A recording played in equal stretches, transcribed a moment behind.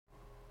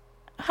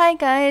Hi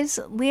guys,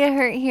 Leah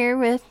Hurt here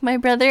with my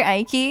brother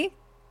Ike.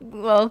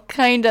 Well,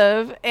 kind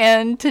of.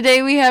 And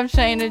today we have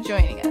Cheyenna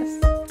joining us.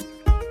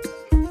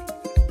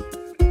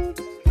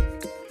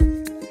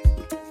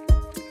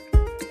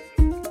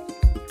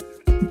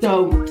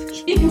 So, What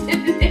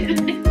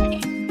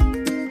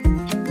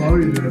are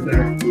you doing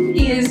there?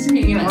 he is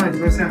hanging out. Alright,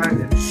 go say hi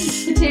then.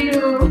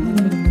 Potato.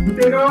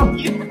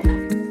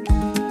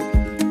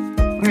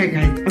 Alright,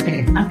 guys.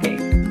 Okay.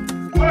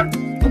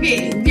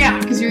 Okay, yeah,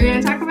 because we're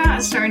going to talk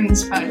about starting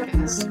this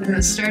podcast.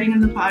 The starting of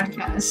the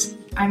podcast.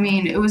 I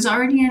mean, it was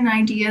already an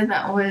idea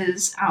that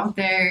was out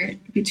there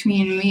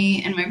between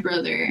me and my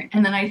brother,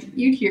 and then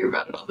you'd hear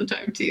about it all the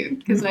time too.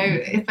 Because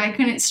if I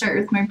couldn't start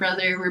with my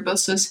brother, we're both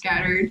so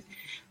scattered,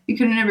 we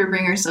couldn't ever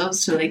bring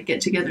ourselves to like get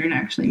together and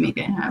actually make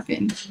it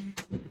happen.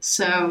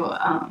 So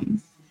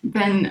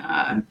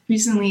then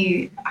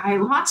recently I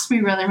lost my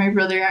brother. My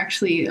brother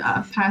actually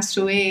passed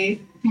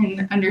away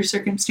and under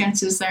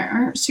circumstances that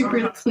aren't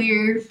super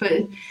clear,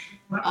 but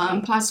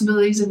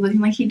possibilities of living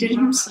like he did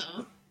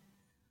himself.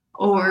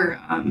 Or,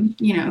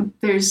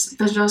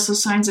 there's also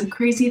signs of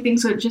crazy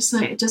things that just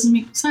like, it doesn't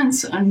make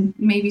sense. And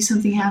maybe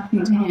something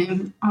happened to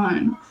him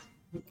on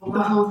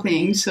the whole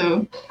thing.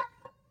 So,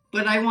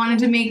 but I wanted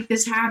to make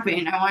this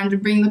happen. I wanted to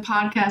bring the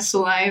podcast to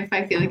life.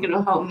 I feel like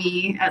it'll help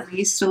me at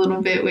least a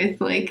little bit with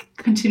like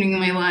continuing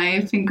my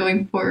life and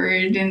going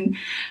forward. And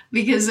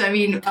because I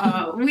mean,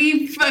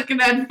 we fucking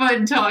had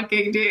fun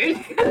talking,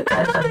 dude.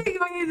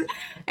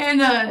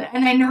 And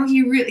I know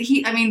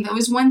that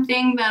was one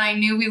thing that I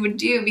knew we would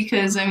do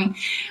because I mean,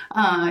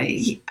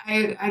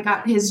 I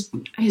got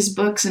his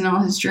books and all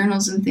his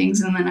journals and things,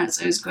 and then as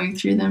I was going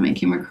through them, I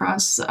came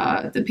across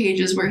the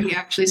pages where he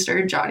actually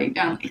started jotting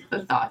down like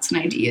the thoughts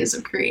and ideas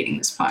of creating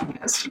this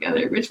podcast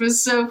together, which was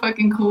so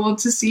fucking cool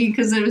to see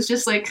because it was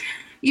just like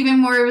even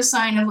more of a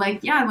sign of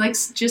like, yeah, like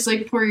just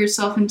like pour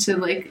yourself into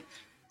like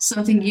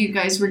something you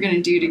guys were going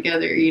to do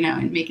together,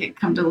 and make it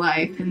come to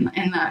life, and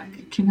that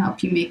can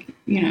help you make,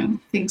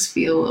 things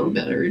feel a little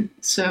better.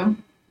 So,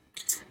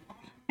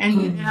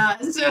 and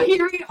so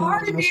here we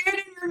are, dude, and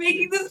we're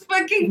making this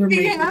fucking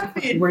thing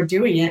happen. We're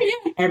doing it.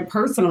 Yeah. And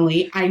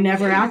personally, I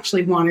never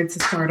actually wanted to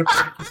start a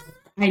podcast.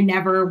 I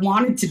never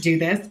wanted to do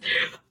this.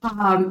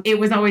 It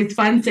was always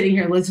fun sitting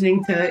here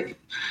listening to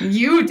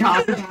you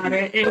talk about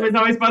it. It was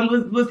always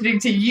fun listening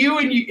to you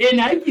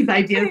and Ike's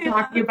ideas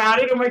talking about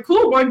it. I'm like,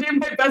 cool, one day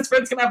my best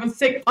friend's going to have a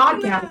sick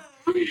podcast.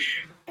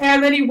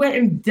 And then he went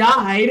and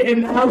died,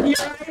 and now here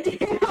I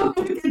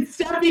am.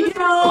 Stepping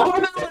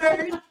out.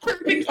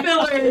 Perfect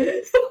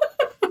filler.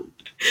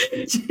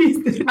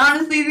 Jesus.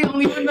 Honestly, the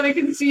only one that I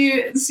can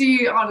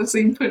see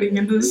honestly putting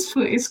in this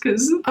place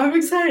because I'm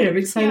excited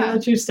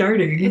that you're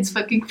starting. It's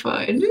fucking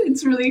fun.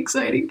 It's really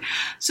exciting.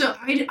 So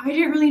I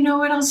didn't really know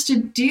what else to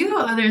do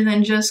other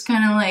than just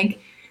kind of like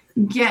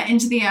get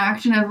into the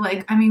action of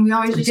like, I mean, we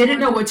always just didn't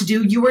know what to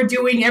do. You were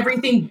doing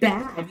everything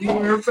bad. You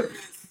were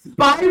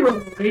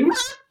spiraling.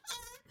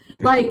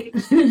 Like,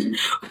 to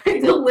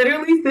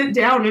literally sit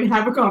down and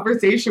have a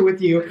conversation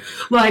with you.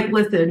 Like,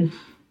 listen,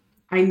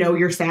 I know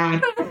you're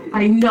sad.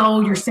 I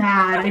know you're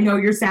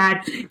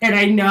sad. And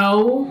I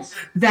know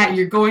that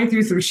you're going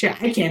through some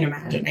shit. I can't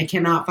imagine. I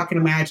cannot fucking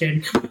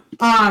imagine.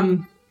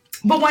 But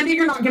one day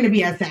you're not going to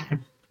be as sad.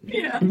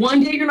 Yeah.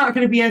 One day you're not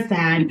going to be as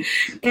sad.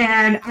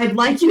 And I'd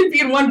like you to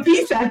be in one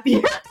piece at the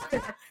end.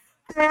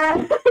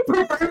 And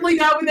preferably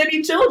not with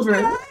any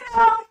children.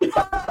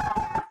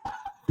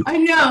 I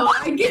know.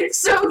 I get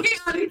so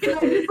chaotic and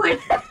I just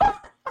like,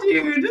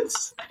 dude.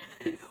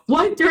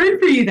 What turned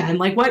for you then?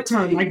 Like, what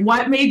turned? Like,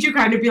 what made you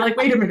kind of be like,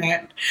 wait a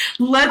minute,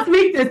 let's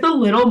make this a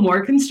little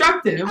more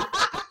constructive.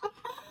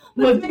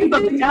 Let's make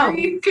something else.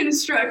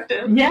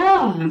 Constructive.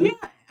 Yeah.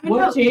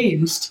 What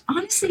changed?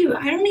 Honestly,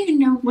 I don't even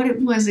know what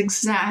it was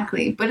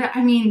exactly, but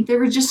I mean, there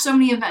were just so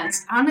many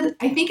events. I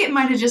think it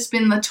might have just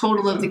been the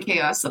total of the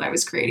chaos that I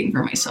was creating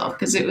for myself,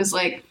 because it was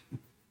like,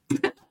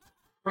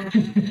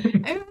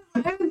 I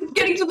was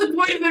getting to the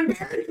point of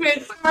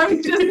embarrassment, so I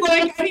was just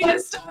like, I need to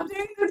stop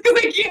doing this because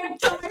I can't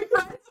tell my friends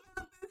about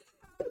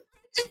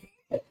this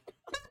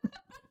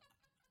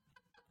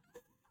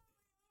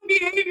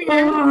behavior.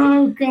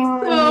 Oh,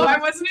 God. So I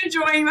wasn't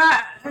enjoying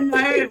that, and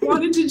I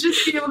wanted to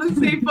just be able to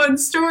say fun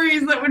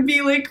stories that would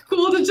be like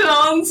cool to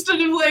tell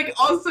instead of like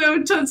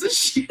also tons of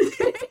shit.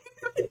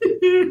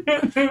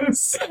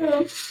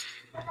 So,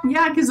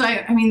 yeah, because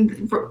I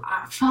mean,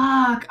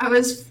 fuck, I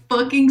was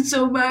fucking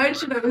so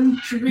much, and I was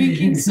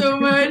drinking so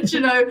much,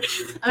 and I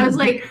was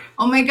like,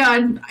 oh my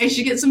God, I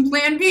should get some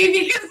Plan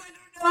B because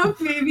I don't know if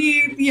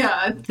maybe,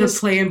 yeah. The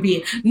Plan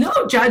B.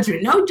 No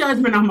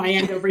judgment on my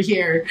end over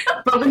here.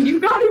 But when you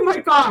got in my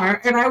car,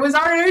 and I was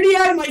already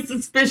had my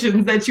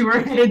suspicions that you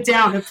were headed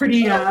down a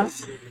pretty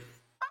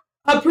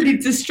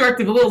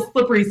destructive, a little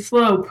slippery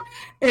slope.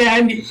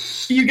 And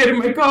you get in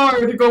my car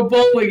to go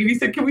bowling, and he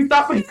said, can we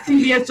stop by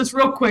CVS just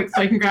real quick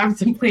so I can grab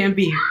some Plan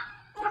B?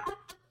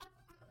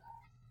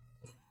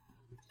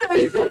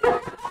 I still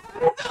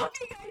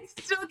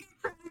get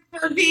credit for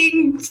were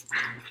being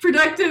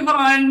productive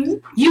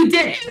on. You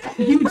did.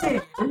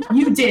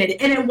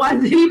 And it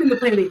wasn't even the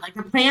plan B. Like,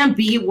 the plan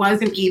B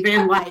wasn't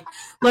even like,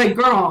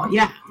 girl,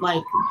 yeah,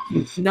 like,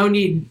 no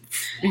need,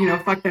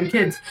 fuck them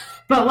kids.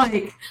 But,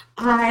 like,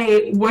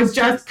 I was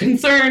just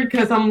concerned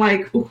because I'm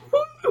like, for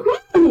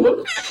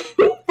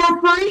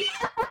free?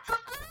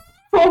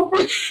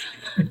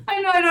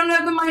 I know I don't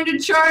have the mind to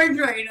charge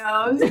right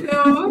now,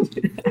 so.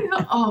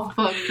 Oh,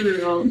 fuck,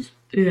 girl.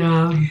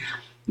 Yeah.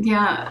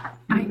 Yeah.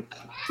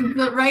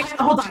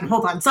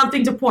 Hold on.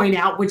 Something to point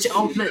out, no,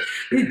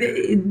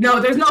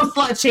 there's no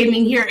slut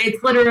shaming here.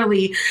 It's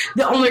literally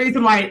the only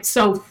reason why it's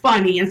so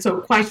funny and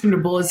so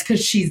questionable is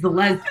because she's the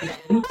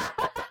lesbian.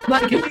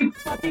 Like, can we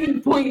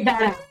fucking point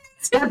that out?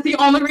 That's the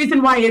only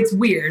reason why it's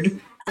weird,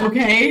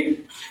 okay?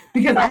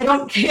 Because I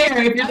don't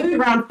care if you're just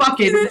around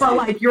fucking, but,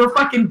 like, you're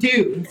fucking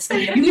dudes.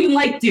 You can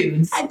like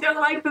dudes. I don't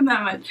like them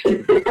that much. I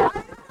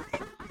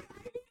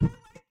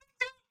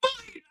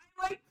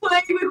like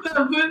playing with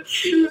them, but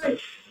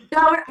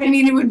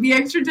it would be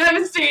extra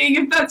devastating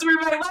if that's where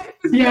my life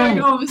was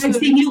going all of a sudden. I've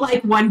seen you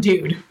like one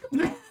dude.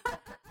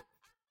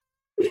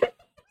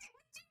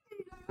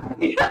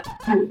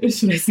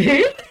 Should I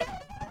say it?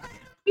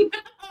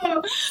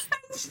 No.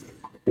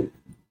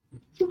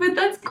 But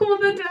that's cool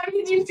that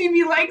did you see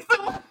me like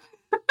someone?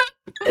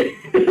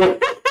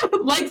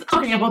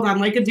 Okay, hold on.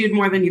 Like a dude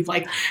more than you've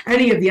liked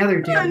any of the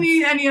other dudes.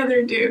 Any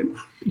other dude.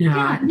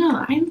 Yeah.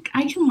 No,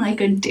 I can like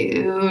a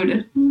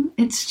dude.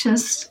 It's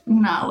just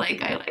not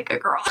like I like a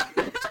girl.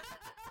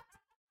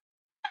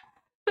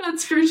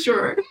 That's for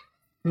sure.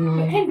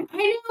 And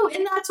I know,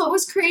 and that's what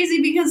was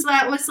crazy because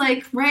that was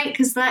like, right,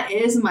 because that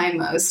is my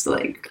most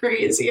like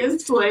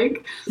craziest,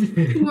 like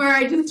where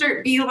I just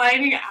start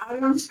beelining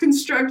out of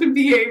constructive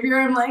behavior.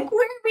 I'm like,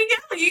 where are we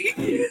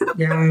going?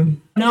 Yeah.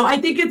 No, I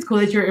think it's cool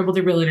that you're able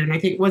to reel it in. I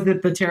think, was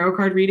it the tarot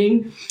card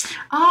reading?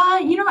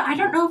 I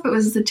don't know if it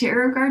was the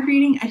tarot card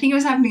reading. I think it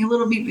was happening a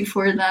little bit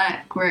before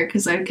that,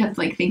 because I kept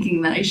like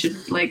thinking that I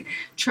should like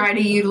try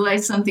to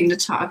utilize something to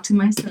talk to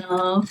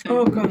myself.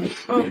 Oh God.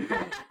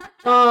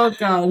 Oh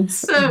God.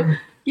 So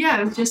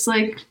yeah, it was just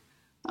like,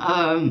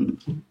 I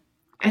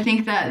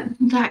think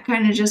that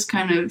kind of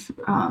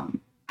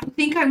I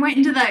think I went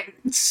into that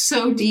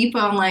so deep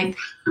on like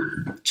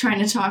trying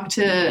to talk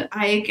to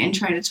Ike and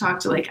trying to talk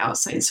to like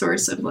outside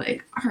source of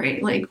like, all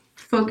right, like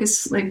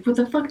focus, like what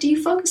the fuck do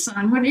you focus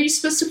on? What are you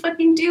supposed to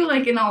fucking do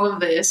like in all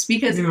of this?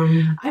 Because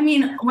I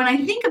mean, when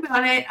I think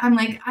about it, I'm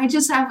like, I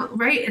just have,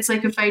 right? It's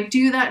like if I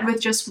do that with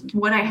just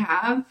what I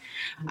have,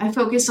 I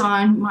focus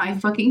on my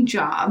fucking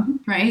job,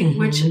 right? Mm-hmm.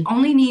 Which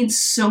only needs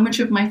so much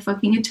of my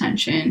fucking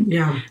attention.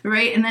 Yeah.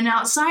 Right? And then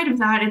outside of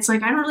that, it's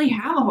like I don't really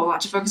have a whole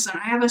lot to focus on.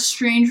 I have a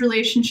strange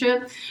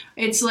relationship.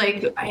 It's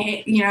like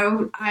I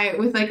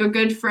with like a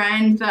good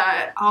friend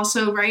that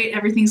also, right,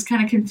 everything's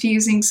kind of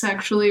confusing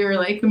sexually or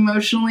like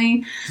emotionally.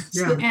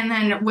 Yeah. So, and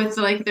then with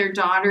like their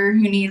daughter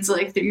who needs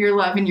like your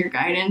love and your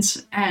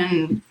guidance,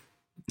 and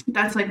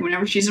that's like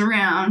whenever she's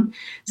around.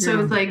 So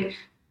it's like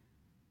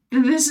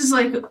this is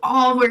like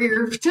all where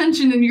your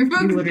attention and your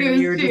focus goes to.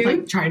 You're just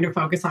like trying to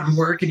focus on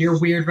work and your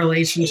weird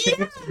relationship.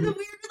 Yeah, the weird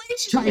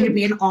relationship. Trying to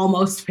be an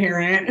almost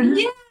parent.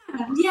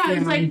 Yeah,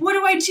 it's like, what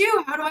do I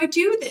do? How do I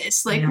do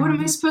this? Like, what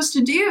am I supposed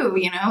to do?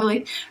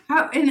 Like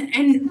how?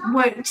 And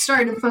what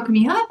started to fuck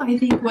me up, I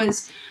think,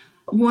 was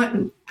what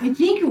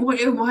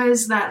it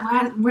was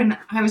that when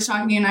I was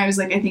talking and I was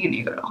like, I think I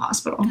need to go to the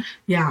hospital.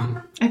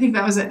 Yeah. I think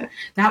that was it.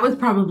 That was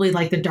probably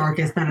like the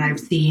darkest that I've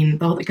seen,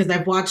 because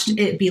I've watched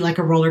it be like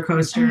a roller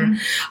coaster. Mm-hmm.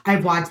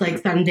 I've watched like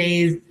some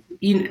days,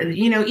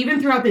 even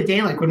throughout the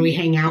day, like when we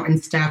hang out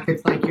and stuff,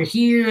 it's like you're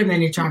here and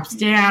then it drops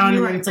down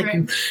and then it's like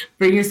you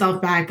bring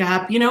yourself back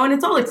up, and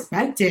it's all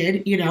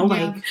expected,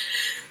 like,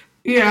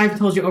 I've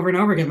told you over and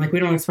over again, like,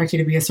 we don't expect you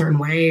to be a certain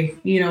way,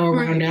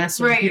 around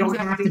us. Or you don't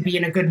have to be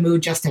in a good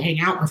mood just to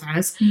hang out with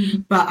us.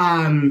 Mm-hmm. But,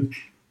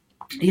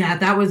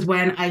 that was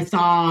when I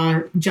saw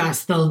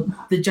just the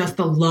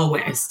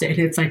lowest. And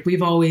it's like,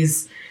 we've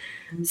always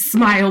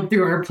smiled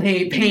through our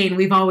pain.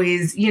 We've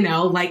always,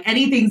 like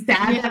anything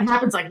sad that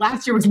happens, like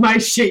last year was my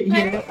shit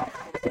year.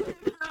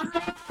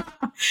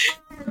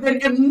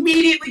 Then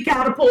immediately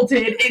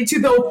catapulted into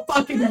the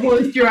fucking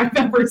worst year I've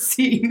ever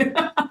seen.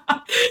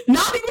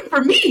 Not even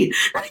for me.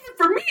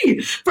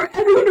 For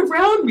everyone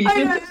around me.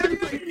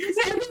 Everything is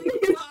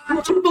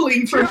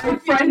crumbling for my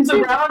friends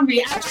around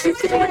me. I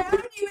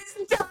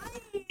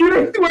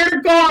swear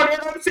to God,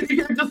 and I'm sitting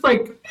here just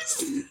like,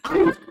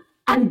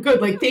 I'm good.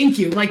 Like, thank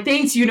you. Like,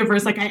 thanks,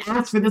 universe. Like, I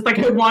asked for this. Like,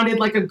 I wanted,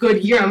 like, a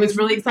good year. I was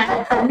really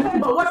excited for me.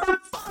 But what the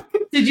fuck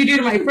did you do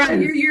to my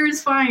friends? Your year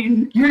is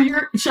fine.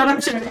 Shut up,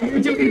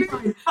 Cheyenna. You're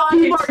doing fine.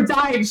 People are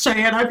dying,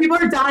 Cheyenna. People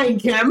are dying,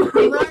 Kim.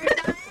 People are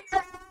dying.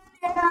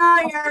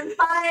 Yeah, you're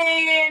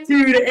fine.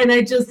 Dude, and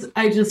I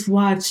just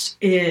watched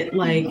it,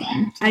 like,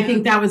 I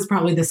think that was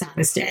probably the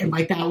saddest day.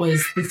 Like, that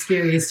was the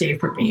scariest day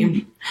for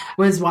me,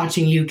 was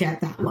watching you get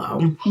that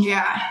low.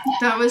 Yeah,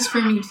 that was for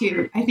me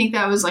too. I think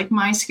that was like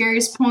my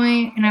scariest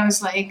point, and I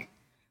was like,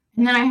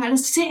 And then I had to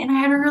sit and I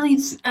had to really,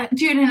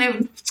 dude,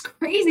 and it's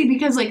crazy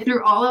because like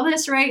through all of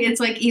this, right, it's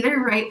like either,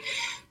 right,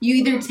 you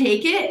either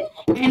take it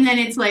and then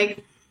it's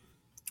like,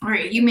 all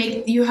right,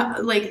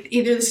 like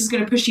either this is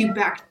going to push you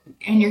back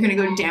and you're going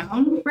to go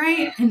down,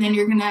 right? And then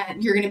you're going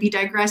to be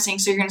digressing.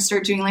 So you're going to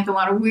start doing like a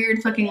lot of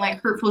weird fucking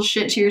like hurtful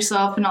shit to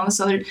yourself and all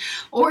this other,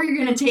 or you're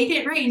going to take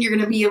it, right? And you're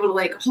going to be able to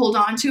like hold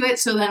on to it.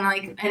 So then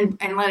like,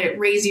 and let it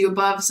raise you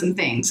above some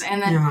things.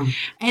 And then,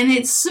 and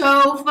it's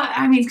so fun.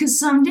 I mean, cause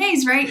some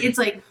days, right, it's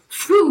like,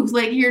 whew,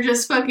 like you're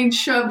just fucking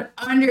shoved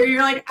under.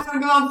 You're like, I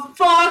don't give a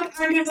fuck.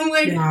 I'm getting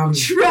like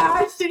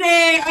trash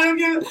today. I don't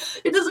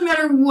give. It doesn't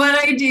matter what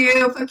I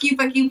do. Fuck you.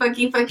 Fuck you. Fuck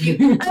you. Fuck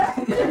you.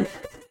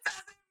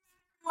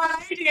 What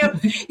I do,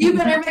 you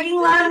better fucking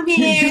love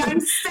me.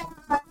 I'm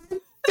sad.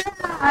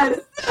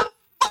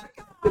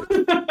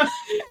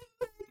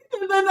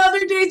 And then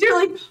other days you're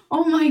like,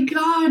 oh my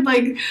god,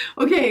 like,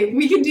 okay,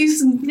 we can do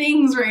some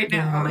things right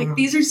now. Like,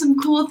 these are some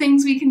cool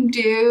things we can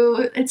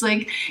do. It's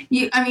like,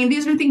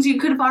 these are things you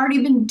could have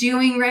already been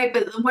doing, right?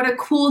 But what a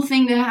cool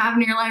thing to have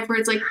in your life where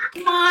it's like,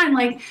 come on,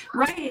 like,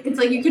 right? It's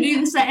like you could do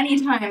this at any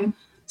time.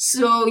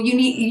 So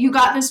you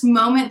got this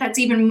moment that's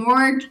even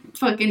more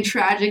fucking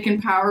tragic and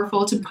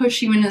powerful to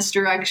push you in this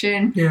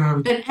direction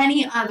than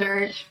any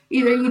other.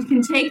 Either you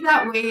can take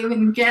that wave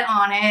and get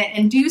on it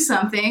and do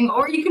something,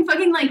 or you can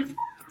fucking like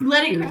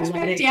let it crash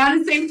back down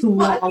and say,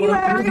 fuck you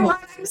everyone,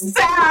 I'm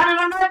sad and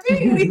I'm not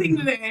doing anything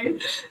today.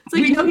 It's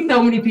like, we know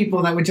so many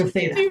people that would just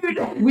say that.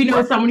 Dude. We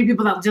know so many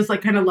people that just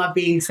like kind of love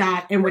being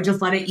sad and would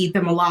just let it eat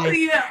them alive.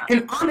 Yeah.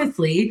 And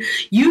honestly,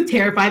 you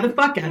terrify the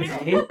fuck out of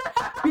me.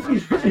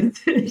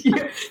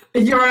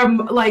 you're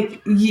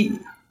like you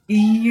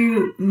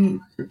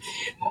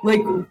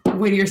like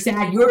when you're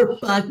sad, you're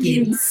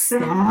fucking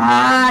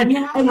sad.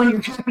 Yeah. And when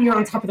you're happy, you're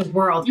on top of the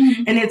world.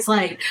 Mm-hmm. And it's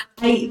like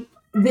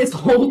this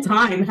whole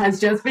time has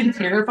just been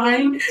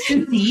terrifying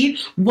to see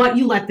what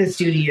you let this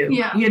do to you,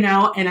 you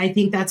know? And I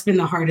think that's been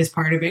the hardest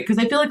part of it. Cause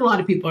I feel like a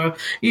lot of people are,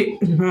 I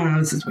don't know,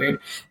 this is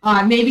weird.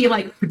 Maybe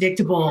like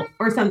predictable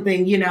or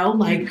something, you know,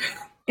 like,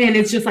 and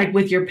it's just like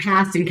with your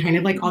past and kind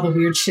of like all the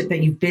weird shit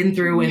that you've been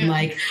through and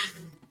like,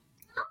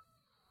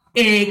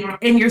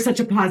 and you're such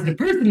a positive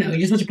person though.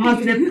 You're such a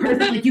positive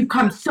person. Like you've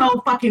come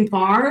so fucking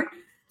far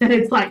that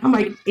it's like, I'm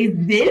like, is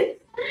this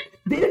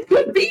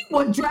could be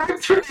what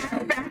drags her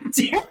back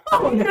down,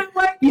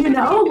 you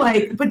know,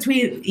 like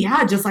between,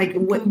 just like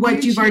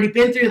what you've already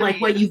been through,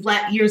 like what you've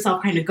let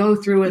yourself kind of go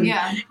through and,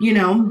 you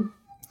know,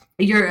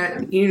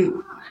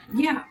 when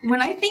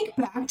I think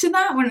back to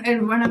that, when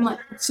I'm like,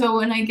 so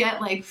when I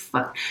get like,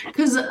 fuck,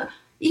 because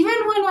even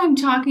when I'm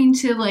talking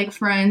to like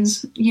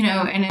friends, you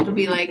know, and it'll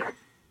be like,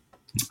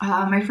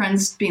 my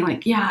friends being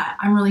like, yeah,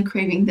 I'm really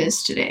craving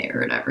this today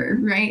or whatever,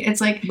 right? It's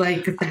like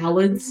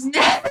salads.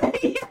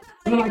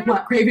 Like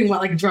what? Craving what?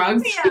 Like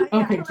drugs? Yeah.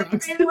 Okay, like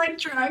drugs. Craving like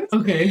drugs.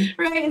 Okay.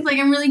 Right? It's like,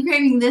 I'm really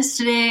craving this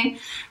today.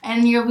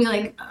 And you'll be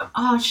like,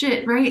 oh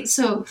shit, right?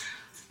 So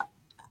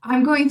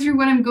I'm going through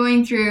what I'm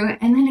going through.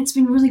 And then it's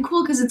been really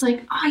cool because it's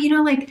like, oh, you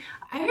know, like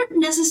I haven't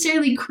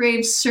necessarily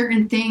craved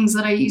certain things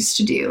that I used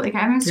to do. Like I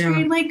haven't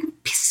craved like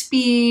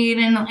speed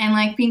and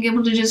like being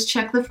able to just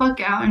check the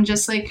fuck out and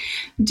just like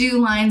do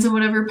lines of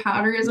whatever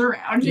powder is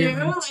around you.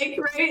 Like,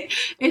 right?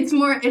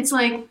 It's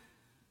like,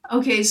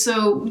 okay,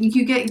 so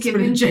you get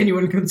given... It's a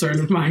genuine concern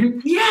of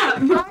mine. Yeah,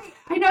 right.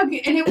 I know.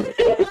 And it was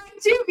mine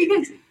too,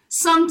 because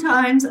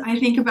sometimes I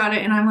think about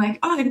it and I'm like,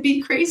 oh, it'd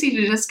be crazy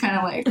to just kind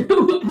of like...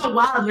 Oh,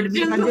 wow, would it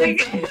be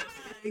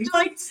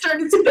like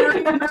started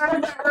staring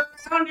around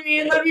me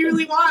and that'd be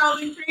really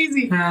wild and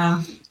crazy.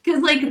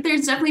 Because like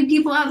there's definitely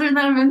people out there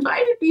that have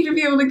invited me to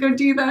be able to go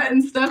do that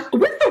and stuff.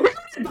 We're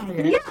about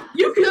it. Yeah,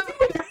 you could do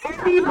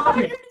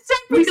it.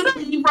 We could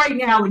leave right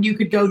now and you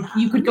could go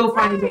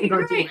find it and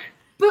go do it.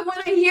 But when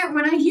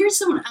I hear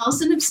someone else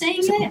end up saying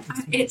it,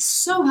 it's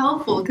so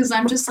helpful because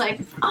I'm just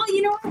like, oh,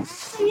 you know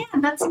what? Yeah,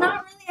 that's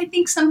not really, I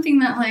think, something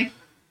that like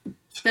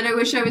that I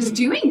wish I was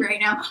doing right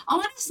now.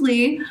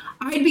 Honestly,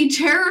 I'd be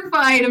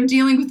terrified of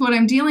dealing with what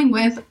I'm dealing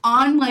with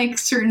on like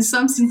certain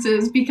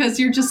substances because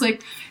you're just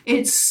like,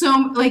 it's so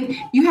like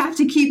you have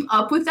to keep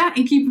up with that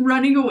and keep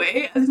running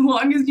away as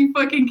long as you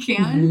fucking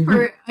can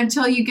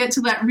until you get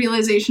to that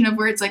realization of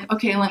where it's like,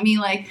 okay, let me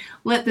like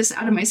let this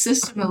out of my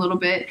system a little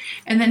bit.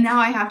 And then now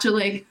I have to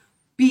like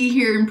be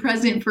here and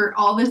present for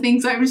all the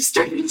things I was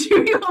started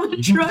doing all the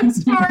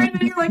drugs for. And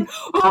then you're like,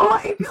 oh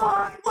my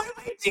God, what am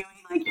I doing?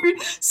 Like your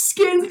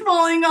skin's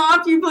falling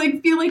off. You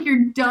like feel like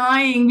you're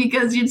dying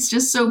because it's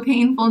just so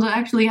painful to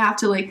actually have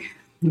to like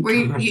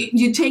where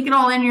you take it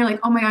all in. You're like,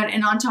 oh my God.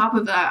 And on top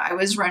of that, I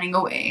was running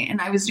away and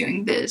I was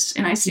doing this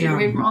and I stayed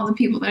away from all the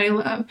people that I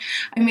love.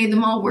 I made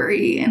them all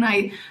worry and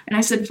I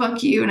said,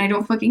 fuck you. And I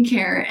don't fucking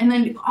care. And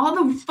then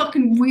all the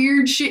fucking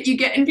weird shit you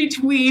get in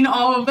between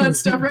all of that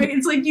stuff, right?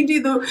 It's like you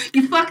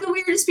fuck the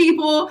weirdest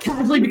people.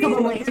 Casually become a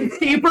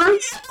landscaper.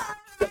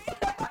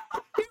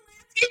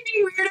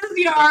 Landscaping weirdos'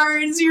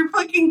 yards. You're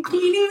fucking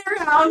cleaning their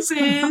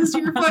houses.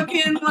 You're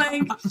fucking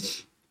like...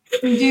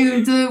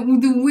 Dude,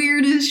 the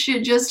weirdest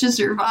shit just to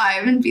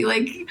survive and be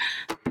like,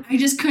 I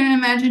just couldn't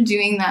imagine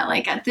doing that,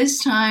 like, at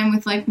this time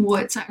with, like,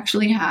 what's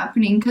actually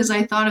happening. Because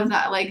I thought of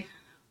that, like,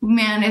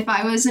 man, if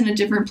I was in a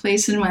different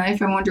place in my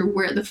life, I wonder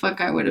where the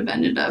fuck I would have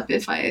ended up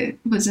if I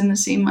was in the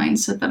same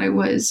mindset that I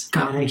was.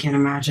 God, I can't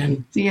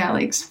imagine. Yeah,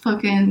 like,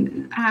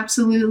 fucking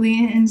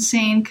absolutely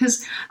insane.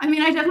 Because, I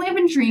mean, I definitely have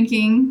been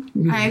drinking.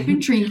 I've been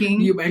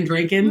drinking. You've been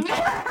drinking?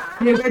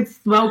 You've been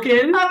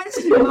smoking? I've been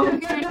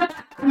smoking. I've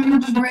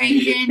been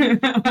drinking.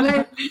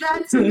 But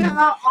that's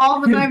about all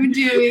that I've been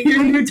doing.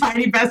 Your new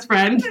tiny best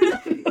friend.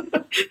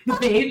 The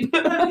babe.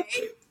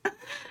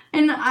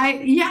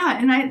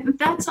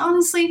 That's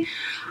honestly,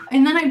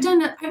 and then I've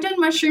done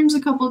mushrooms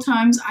a couple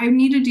times. I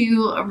need to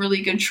do a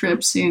really good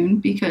trip soon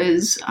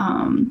because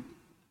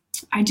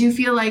I do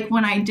feel like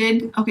when I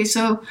did,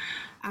 so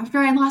after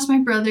I lost my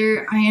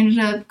brother, I ended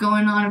up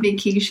going on a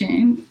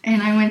vacation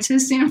and I went to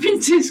San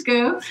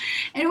Francisco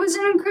and it was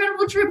an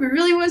incredible trip. It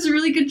really was a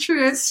really good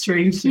trip.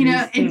 Strange.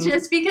 It's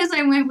just because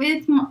I went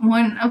with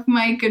one of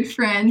my good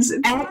friends.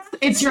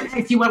 It's your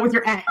ex. You went with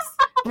your ex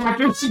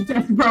after she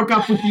just broke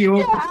up with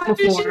you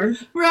before.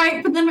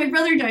 Right, but then my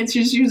brother died,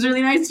 so she was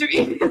really nice to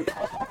me.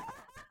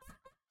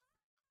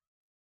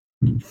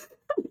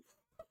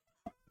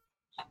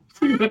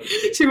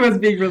 She was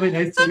being really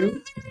nice to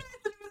you. It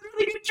was a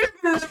really good trip.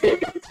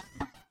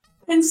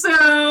 And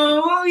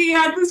so we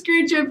had this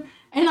great trip.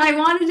 And I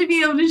wanted to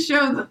be able to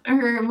show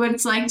her what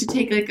it's like to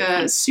take like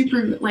a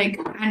super, like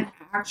an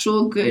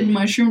actual good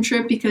mushroom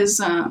trip because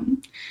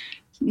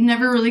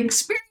never really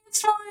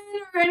experienced one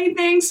or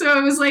anything. So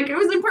it was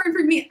important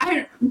for me.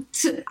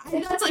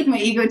 That's like my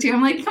ego too.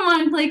 I'm like, come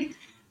on, like,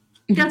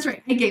 that's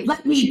right.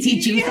 Let me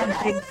teach you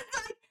something.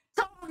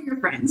 Tell all your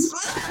friends.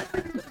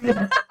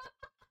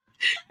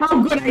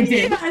 How good I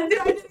did. Yeah, I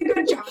did a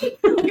good job.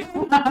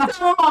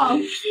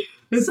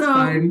 It's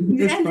fine.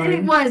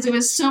 It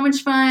was so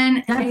much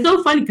fun. That's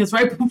so funny because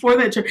right before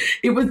that trip,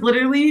 it was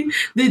literally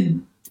the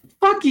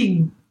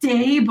fucking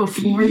day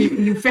before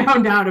you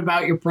found out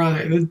about your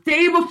brother. The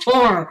day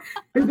before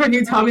is when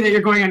you tell me that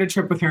you're going on a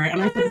trip with her.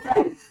 And I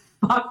said,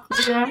 fuck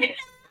yeah.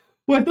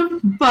 What the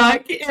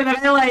fuck? And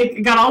then I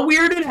got all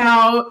weirded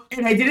out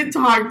and I didn't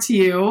talk to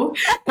you.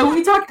 And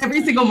we talk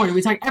every single morning.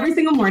 We talk every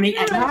single morning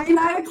at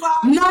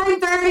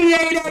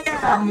 9:38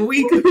 a.m.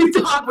 We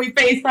talk, we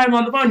FaceTime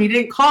on the phone. You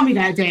didn't call me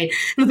that day.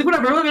 And I was like,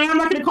 whatever, I'm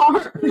not gonna call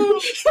her.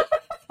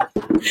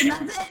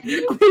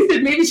 I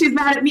said, maybe she's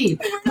mad at me.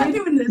 We're not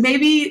doing this.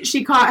 Maybe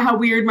she caught how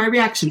weird my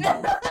reaction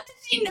was.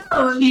 She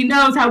knows. She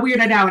knows how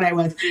weird I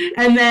was.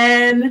 And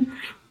then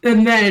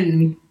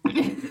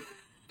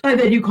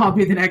you called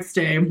me the next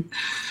day and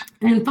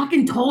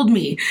fucking told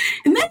me.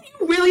 And then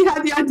you really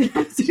had the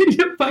audacity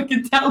to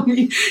fucking tell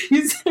me.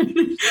 You said,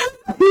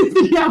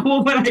 yeah,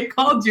 well, when I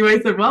called you, I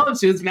said, well, if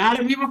she was mad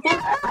at me before,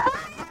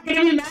 she's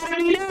going to be mad at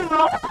me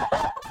now.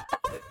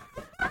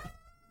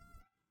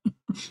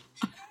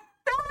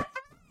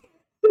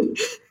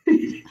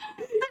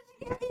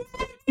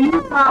 You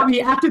got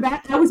me. After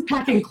that, I was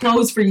packing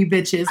clothes for you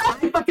bitches.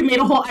 I fucking made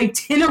a whole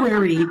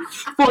itinerary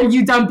for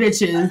you dumb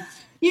bitches.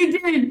 You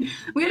did.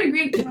 We had a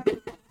great time.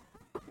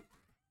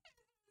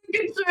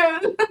 Good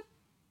trip.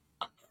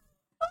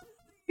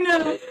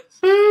 It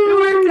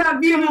worked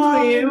out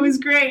beautifully. It was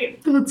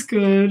great. That's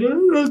good.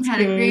 Had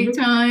a great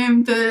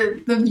time.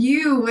 The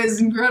view was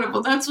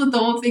incredible. That's what the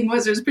whole thing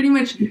was. It was pretty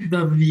much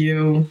the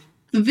view.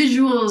 The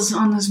visuals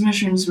on those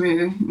missions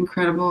were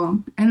incredible,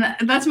 and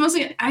that's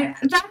mostly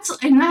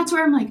that's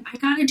where I'm like, I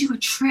gotta do a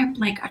trip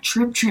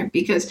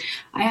because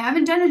I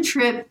haven't done a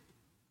trip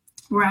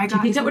where I got. Do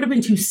you think that would have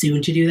been too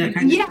soon to do that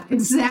kind of? Yeah,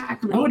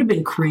 exactly. That would have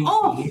been crazy.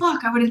 Oh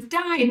fuck, I would have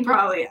died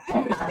probably.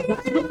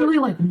 Literally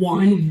like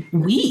 1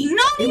 week.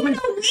 Not even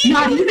a week.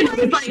 Not even. It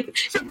was like it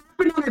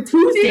happened on a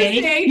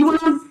Tuesday. You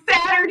went on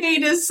Saturday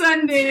to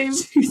Sunday.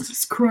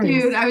 Jesus Christ,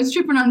 dude! I was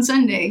tripping on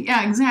Sunday.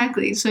 Yeah,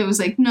 exactly. So it was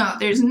like, no,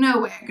 there's no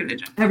way I could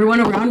have done.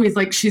 Everyone around me is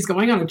like, she's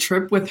going on a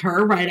trip with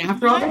her right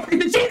after all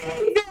this.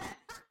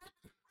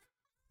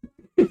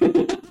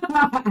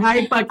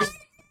 I fucking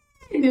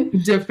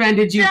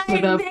defended you to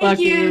the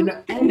fucking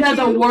end of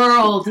the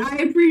world. I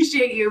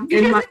appreciate you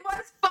because it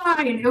was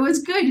fine. It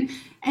was good,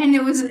 and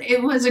it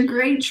was a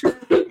great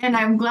trip, and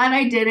I'm glad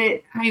I did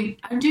it.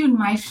 Dude,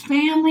 my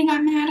family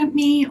got mad at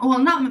me. Well,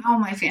 not all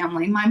my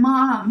family. My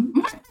mom.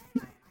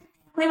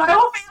 My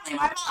whole family,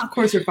 my mom. Of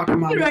course your fucking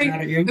mom was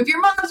mad at you. If your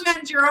mom's mad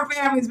at you, your whole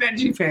family's mad at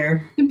you.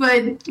 Fair.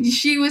 But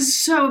she was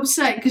so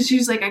upset because she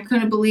was like, I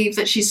couldn't believe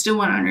that she still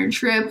went on her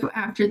trip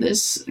after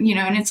this,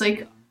 and it's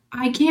like,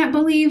 I can't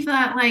believe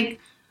that, like,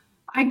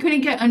 I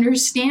couldn't get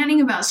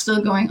understanding about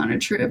still going on a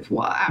trip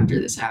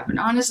after this happened,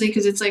 honestly,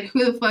 because it's like,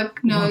 who the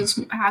fuck knows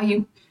how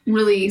you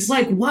really...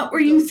 Like, what were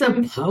you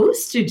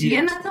supposed to do?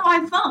 And that's how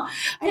I felt.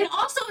 And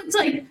also, it's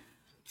like,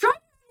 trying to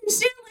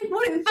understand, like,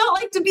 what it felt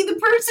like to be the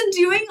person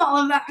doing all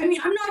of that. I mean,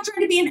 I'm not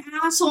trying to be an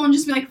asshole and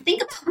just be like,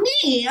 think about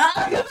me.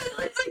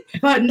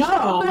 But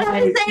no. But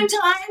at the same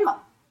time,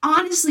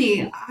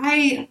 honestly,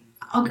 I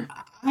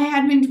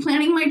had been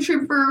planning my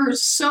trip for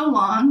so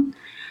long.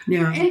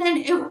 Yeah. And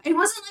then it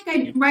wasn't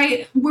like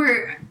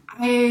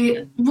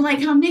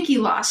like how Nikki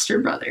lost her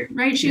brother,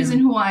 right? She was in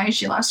Hawaii.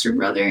 She lost her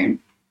brother. And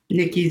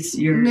Nikki's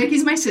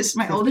my sister,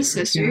 my oldest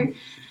sister. Yeah.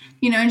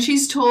 You know, and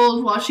she's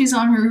told while she's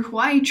on her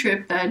Hawaii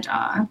trip that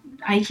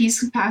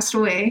Ike's passed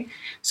away.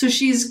 So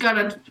she's got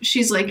to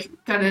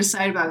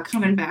decide about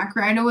coming back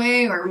right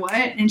away or what.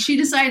 And she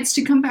decides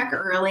to come back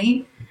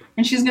early.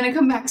 And she's going to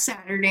come back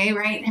Saturday,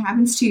 right? It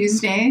happens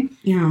Tuesday.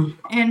 Yeah.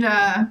 And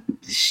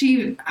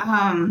she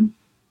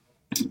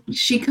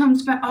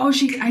comes back. Oh,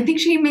 I think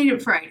she made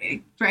it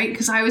Friday, right?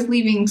 Because I was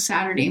leaving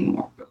Saturday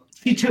morning.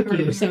 She took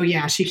you. So,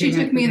 yeah, she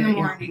took me in the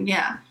morning,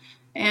 yeah.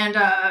 And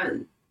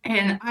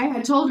I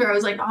had told her, I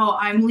was like, oh,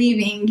 I'm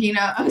leaving, you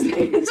know. I was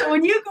like, so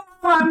when you go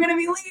home, I'm going to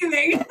be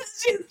leaving.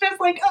 She's just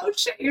like, oh,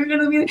 shit, you're going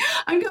to be,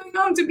 I'm coming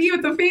home to be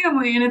with the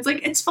family. And it's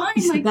like, it's fine.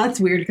 Like,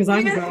 that's weird because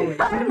I'm going.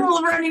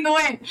 I'm running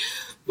away.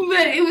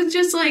 But it was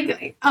just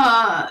like,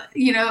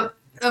 you know,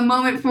 a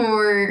moment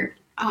for,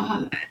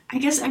 I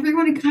guess,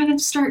 everyone to kind of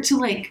start to,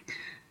 like,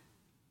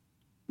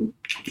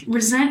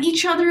 resent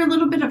each other a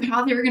little bit of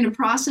how they were going to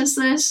process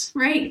this,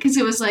 right? Because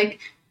it was like,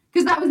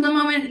 because that was the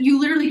moment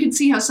you literally could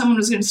see how someone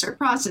was going to start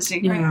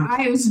processing, right? Yeah.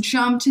 I was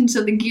jumped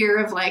into the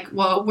gear of like,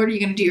 well, what are you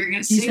going to do? You're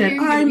going to sit here?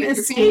 I'm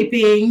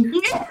escaping.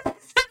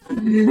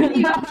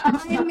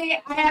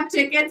 I have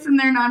tickets and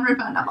they're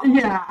non-refundable.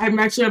 Yeah, I'm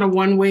actually on a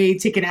one-way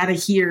ticket out of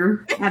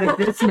here, out of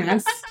this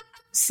mess.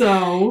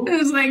 So it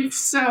was like,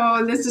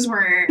 so this is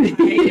where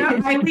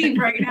I leave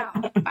right now.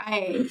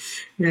 Bye.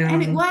 Yeah.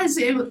 And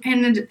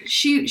and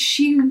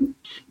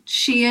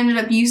she ended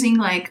up using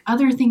like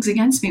other things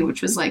against me,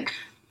 which was like,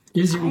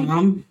 is your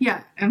mom?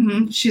 Yeah.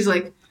 She's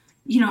like,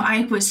 you know,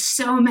 Ike was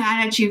so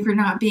mad at you for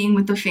not being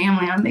with the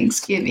family on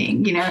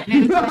Thanksgiving, you know. And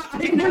it was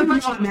like, I'm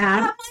not mad.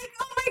 I'm like,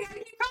 oh my God,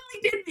 he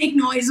probably did make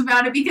noise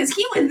about it because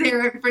he was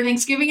there for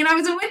Thanksgiving and I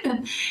wasn't with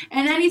him.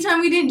 And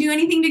anytime we didn't do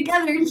anything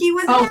together, he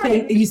was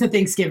there. You said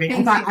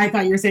Thanksgiving. I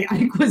thought you were saying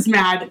Ike was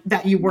mad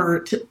that you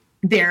weren't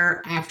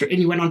there after and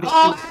you went on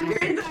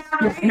vacation.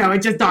 Right? No,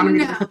 it just dawned on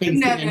me for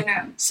Thanksgiving.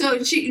 No.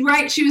 So she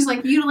was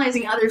like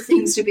utilizing other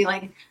things to be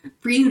like,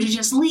 for you to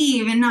just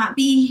leave and not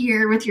be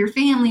here with your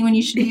family when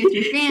you should be with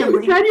your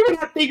family. Not even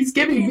at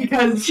Thanksgiving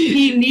because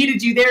he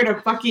needed you there to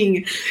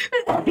fucking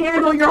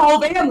handle your whole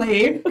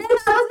family.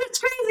 It's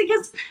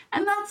crazy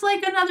and that's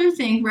like another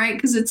thing, right?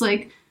 Because it's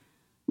like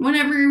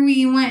whenever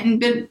we went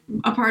and been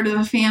a part of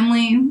a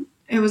family,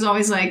 it was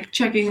always like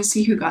checking to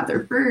see who got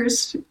there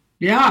first.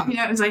 Yeah. You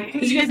know, it was like,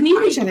 hey, you guys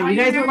need each other. You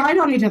guys relied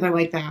on each other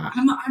like that.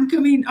 I'm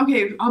coming.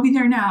 Okay, I'll be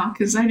there now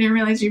because I didn't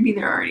realize you'd be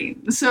there already.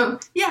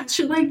 So, yeah,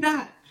 shit like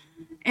that.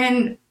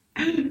 And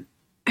him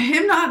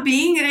not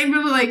being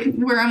able to, like,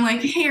 where I'm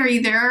like, hey, are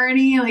you there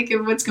already? Like,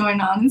 what's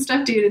going on and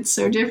stuff, dude, it's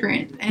so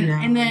different.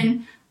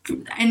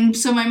 And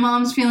so my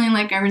mom's feeling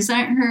like I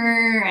resent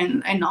her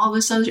and all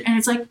this other, and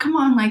it's like, come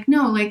on, like,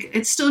 no, like,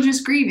 it's still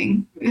just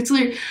grieving. It's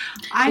like,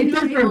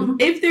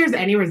 if there's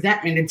any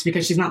resentment, it's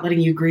because she's not letting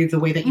you grieve the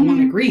way that you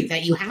want to grieve,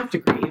 that you have to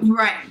grieve.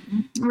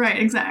 Right,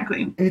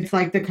 exactly. It's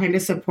like the kind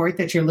of support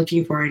that you're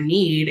looking for and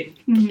need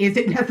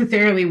isn't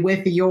necessarily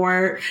with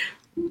your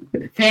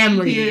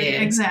family.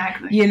 Yeah,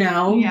 exactly. You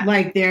know,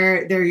 like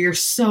you're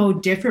so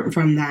different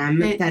from them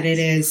that it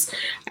is.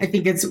 I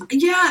think it's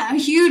a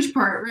huge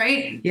part,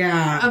 right?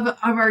 Yeah, of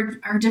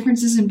our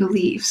differences in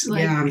beliefs.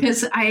 Like,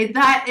 because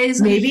that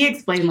is maybe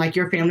explain like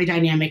your family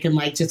dynamic and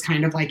like just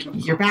kind of like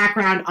your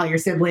background, all your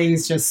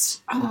siblings,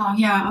 just. Oh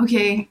yeah,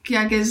 okay,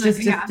 yeah, because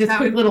just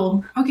quick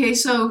little. Okay,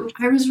 so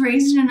I was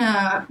raised in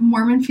a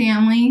Mormon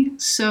family,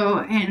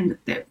 and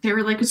they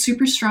were like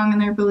super strong in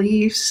their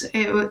beliefs.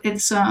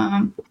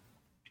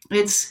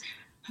 It's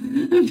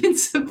been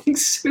something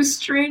so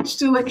strange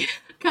to like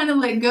kind of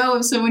let go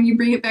of. So when you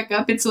bring it back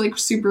up, it's like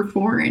super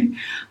foreign.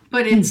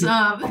 But it's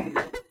I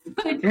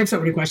have so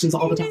many questions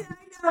all the time.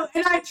 I know,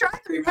 and I try to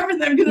remember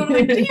them because I'm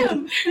like,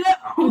 damn.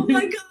 Oh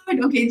my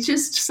God. Okay,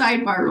 just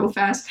sidebar real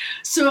fast.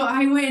 So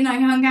I went and I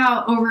hung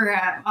out over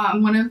at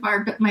one of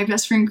my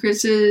best friend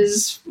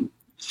Chris's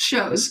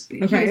shows.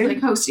 Okay. He was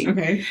like hosting.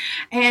 Okay.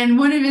 And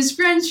one of his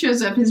friends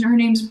shows up. Her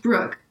name's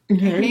Brooke.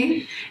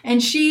 Okay.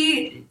 And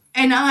she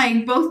and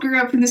I both grew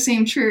up in the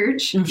same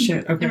church. Oh,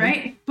 shit. Okay.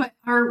 Right? But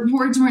our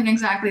wards weren't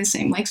exactly the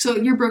same. Like, so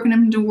you're broken up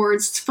into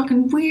wards. It's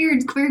fucking weird.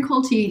 It's very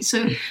culty.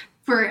 So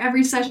for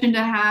every session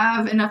to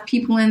have enough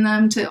people in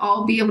them to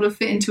all be able to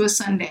fit into a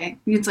Sunday,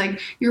 it's like,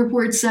 you're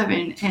ward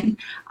 7. And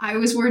I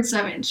was ward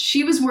 7.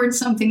 She was ward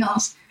something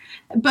else.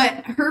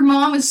 But her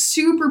mom was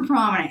super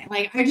prominent.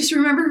 Like, I just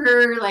remember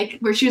her, like,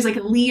 where she was, like,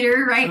 a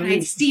leader, right? And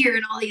I'd see her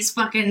in all these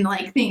fucking,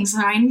 like, things.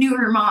 And I knew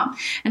her mom.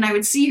 And I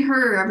would see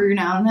her every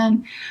now and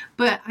then.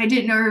 But I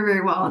didn't know her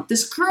very well.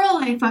 This girl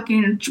I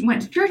fucking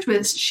went to church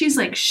with, she's,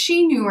 like,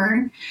 she knew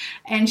her.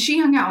 And she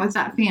hung out with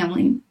that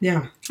family.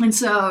 Yeah. And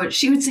so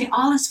she would say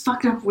all this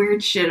fucked up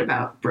weird shit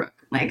about Brooke.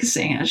 Like,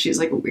 saying how she's,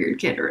 like, a weird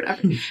kid or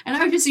whatever. And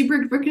I would just see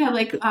Brooke had,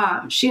 like,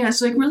 she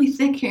has, like, really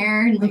thick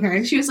hair. And,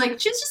 like, she was, like,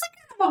 she's just, like,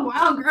 a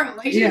wild girl.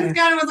 Like, she just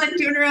kind of was like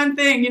doing her own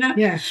thing, you know?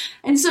 Yeah.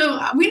 And so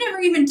we never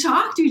even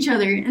talked to each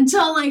other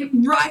until like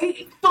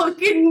right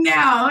fucking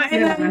now.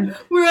 And then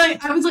we're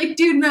like, I was like,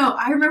 dude, no,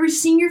 I remember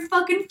seeing your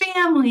fucking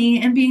family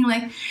and being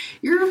like,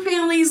 your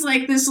family's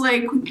like this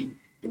like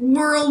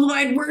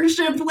worldwide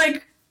worship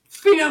like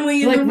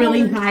family. Like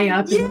really high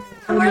up. Yeah.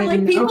 Where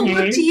like people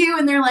look to you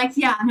and they're like,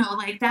 yeah, no,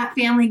 like that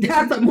family.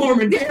 That's a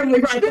Mormon family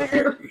right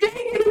there. They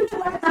give you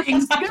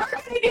blessings. They're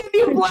gonna give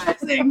you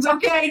blessings,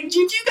 okay? If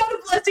you got a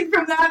blessing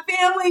from that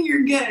family,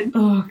 you're good.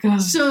 Oh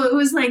god. So it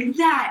was like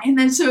that, and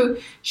then so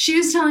she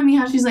was telling me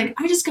how she's like,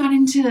 I just got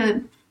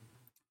into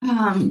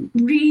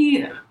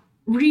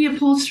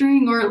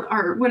reupholstering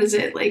or what is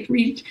it like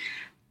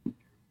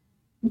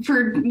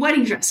for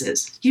wedding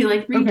dresses. You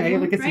like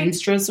like a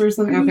seamstress or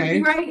something.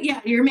 Okay. Right?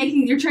 Yeah, you're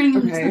turning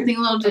them into something a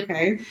little different.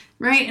 Okay.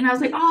 Right? And I was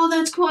like, oh,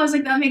 that's cool. I was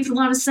like, that makes a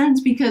lot of sense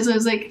because I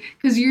was like,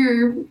 because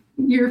your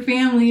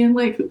family and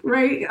like,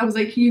 right? I was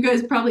like, you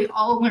guys probably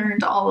all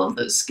learned all of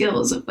those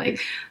skills of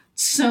like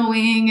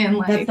sewing and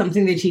like. That's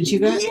something they teach you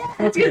guys? Yeah,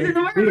 because in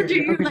the Marine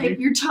you're like,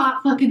 you're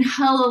taught fucking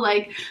hella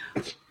like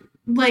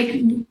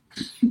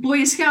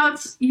Boy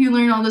Scouts, you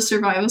learn all the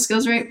survival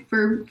skills, right?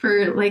 For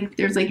like,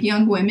 there's like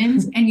young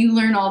women's, and you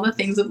learn all the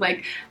things of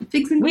like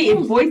fixing. Wait,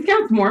 is Boy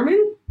Scouts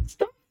Mormon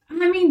stuff?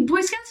 I mean, Boy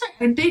Scouts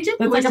they did.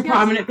 That's like a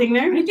prominent thing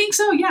there. I think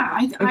so.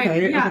 Yeah.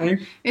 Okay.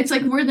 It's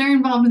like where they're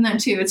involved in that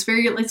too. It's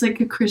like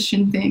a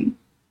Christian thing.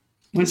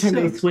 One time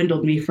they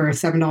swindled me for a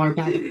 $7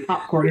 bag of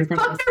popcorn in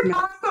front of us.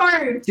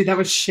 Popcorn! Dude, that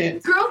was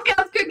shit. Girl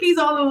Scouts cookies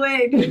all the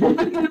way.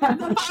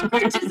 The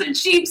popcorn's just a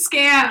cheap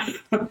scam.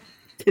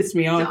 Pissed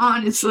me off.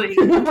 Honestly.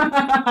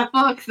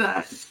 Fuck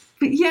that.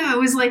 But yeah, it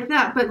was like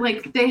that. But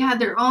like they had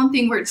their own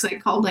thing where it's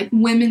like called like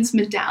women's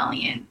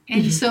medallion.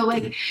 And so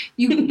like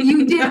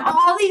you did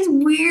all these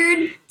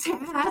weird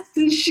tasks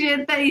and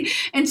shit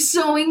and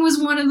sewing was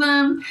one of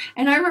them.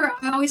 And I remember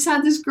I always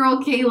had this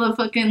girl Kayla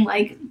fucking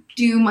like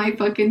do my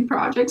fucking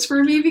projects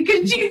for me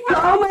because she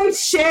oh my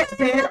shit,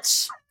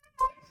 bitch.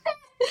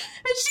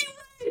 And she would.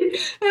 And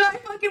I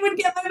fucking would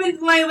get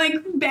my like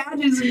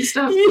badges and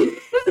stuff.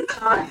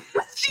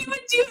 She would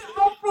do it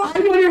all for me. I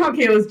wonder how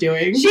Kayla's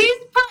doing.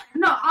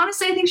 No,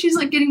 honestly, I think she's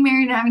like getting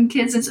married and having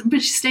kids,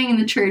 but she's staying in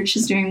the church.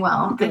 She's doing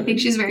well. Good. I think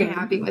she's very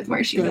happy with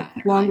where she's at.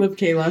 Long live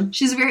Kayla.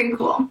 She's very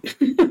cool.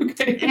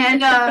 Okay.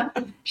 And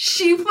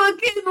she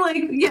fucking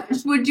like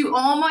would do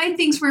all my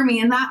things for me.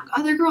 And that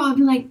other girl, I'd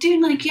be like,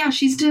 dude, like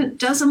she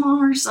does them all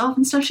herself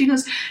and stuff.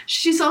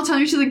 She's all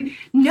telling me, she's like,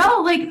 no,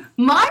 like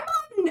my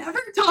mom never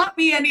taught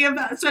me any of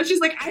that stuff. She's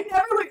like, I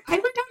learned how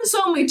to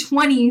sew in my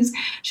 20s.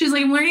 She's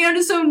like, I'm learning how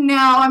to sew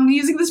now. I'm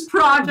using this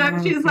project.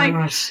 Oh, she's like,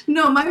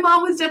 no, my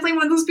mom was definitely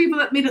one of those people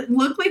that made it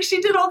look like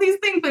she did all these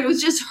things, but it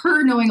was just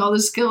her knowing all the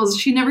skills.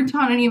 She never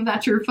taught any of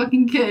that to her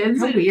fucking kids.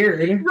 How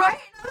weird. Right? And I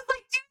was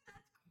like, dude,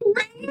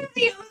 that's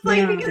crazy. I was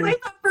like, because I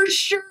thought for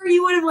sure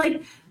you would have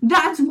like,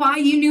 that's why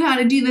you knew how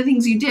to do the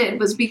things you did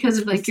was because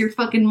of like your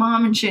fucking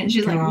mom and shit. And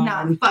she's like,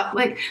 nah, fuck.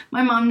 Like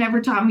my mom never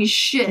taught me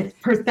shit.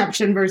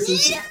 Perception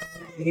versus. Yeah.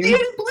 Dude,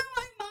 it blew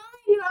my mind.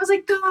 And I was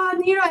like, God,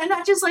 and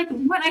that just like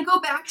when I go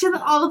back to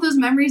all of those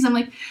memories, I'm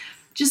like,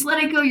 just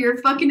let it go. You're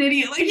a fucking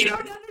idiot. Like you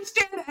don't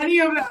understand any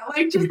of that.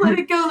 Like just let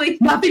it go.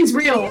 Like nothing's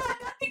real. Yeah,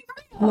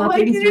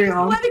 nothing's real. Nothing's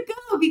real. Just let it go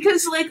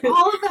because like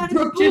all of that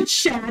Brooke just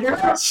shattered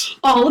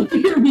all of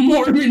your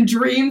Mormon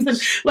dreams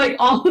and like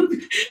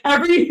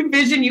every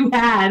vision you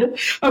had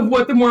of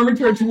what the Mormon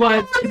church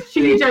was.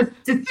 She just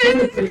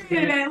disintegrated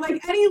it.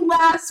 Like any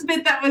last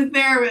bit that was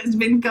there has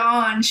been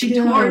gone. She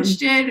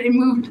torched it and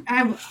moved.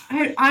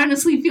 I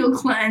honestly feel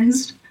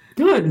cleansed.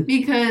 Good.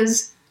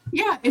 Because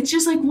yeah, it's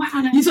just like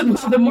wow. You said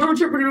the Mormon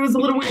church was a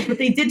little weird, but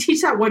they did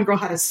teach that one girl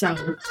how to sew.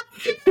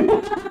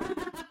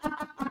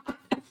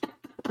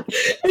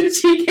 And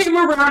she came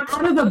around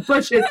out of the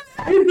bushes.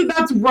 I said,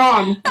 that's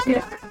wrong.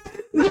 Yeah.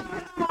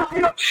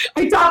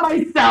 I taught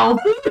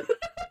myself.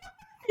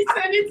 I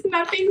said,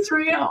 nothing's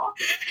real.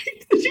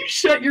 You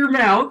shut your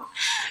mouth.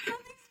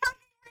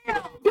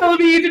 Telling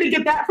me you didn't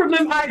get that from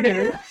them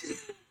either.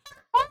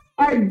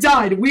 I'm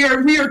done. We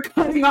are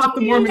cutting off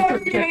the Mormon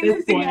church at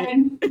this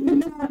point.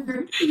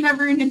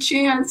 Never in a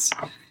chance.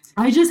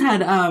 I just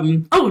had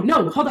oh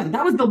no, hold on.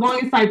 That was the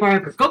longest sidebar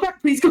ever. Go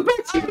back, please go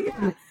back to your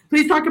family.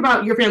 Please talk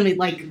about your family.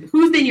 Like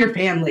who's in your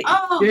family?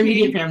 Oh, okay. Your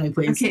immediate family,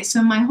 please. Okay,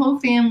 so my whole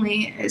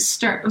family is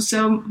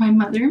so my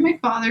mother and my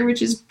father,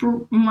 which is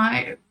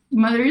my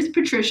mother is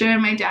Patricia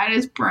and my dad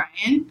is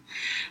Brian.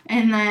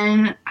 And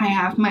then I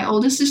have my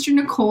oldest sister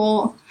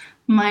Nicole,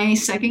 my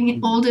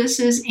second oldest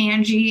is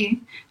Angie,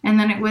 and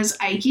then it was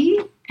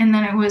Ike, and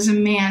then it was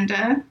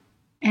Amanda,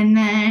 and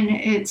then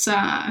it's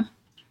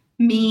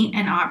me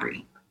and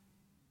Aubrey.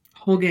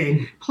 Whole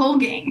gang.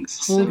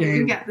 So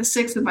we got the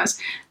 6 of us.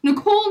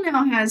 Nicole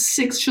now has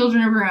 6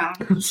 children of her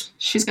own.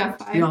 She's got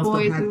 5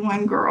 boys and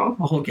 1 girl.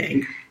 A whole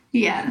gang.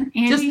 Yeah.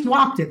 Just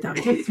swapped it though.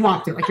 Just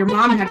swapped it. Like your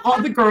mom had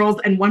all the girls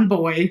and 1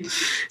 boy.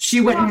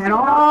 She went and had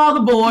all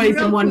the boys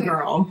and 1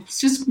 girl. It's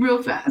just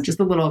real fast.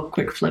 Just a little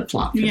quick flip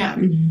flop. Yeah.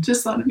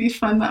 Just thought it'd be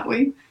fun that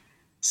way.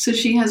 So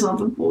she has all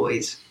the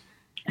boys.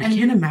 I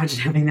can't imagine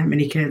having that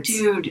many kids.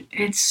 Dude,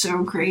 it's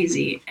so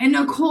crazy. And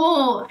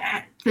Nicole,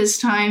 at this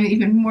time,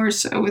 even more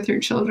so with her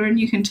children,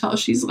 you can tell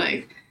she's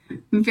like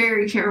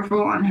very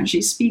careful on how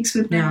she speaks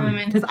with them.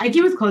 Because Ike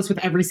was close with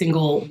every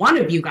single one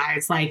of you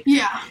guys. Like,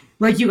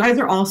 like you guys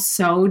are all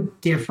so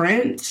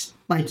different.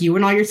 Like you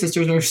and all your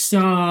sisters are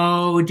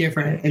so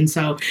different. And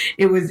so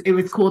it was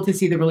cool to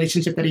see the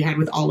relationship that he had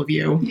with all of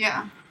you.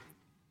 Yeah.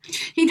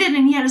 He did,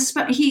 and he had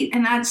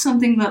and that's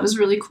something that was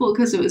really cool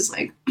because it was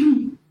like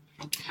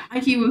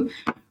he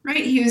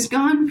was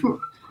gone for.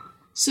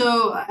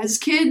 So as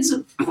kids,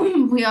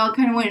 we all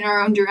kind of went in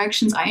our own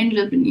directions. I ended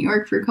up in New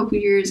York for a couple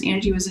years.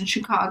 Angie was in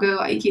Chicago.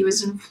 Ike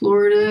was in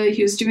Florida.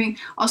 He was doing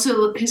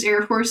also his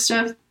Air Force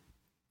stuff,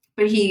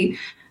 but he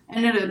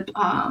ended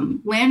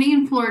up landing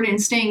in Florida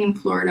and staying in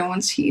Florida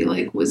once he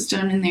was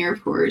done in the Air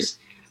Force.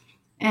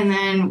 And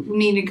then we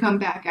needed to come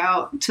back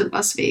out to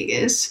Las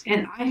Vegas.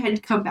 And I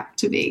had come back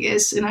to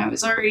Vegas, and I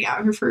was already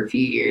out here for a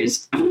few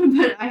years.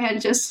 But I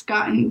had just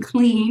gotten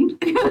clean.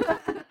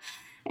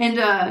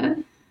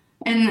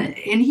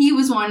 And he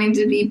was wanting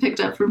to be picked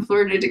up from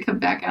Florida to come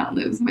back out and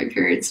live with my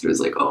parents. And it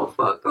was like, oh,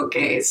 fuck,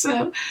 okay.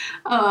 So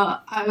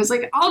I was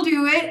like, I'll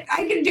do it.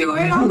 I can do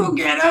it. I'll go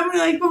get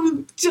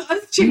him.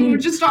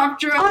 Just off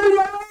drugs.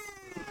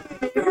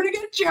 I'm going to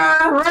get you.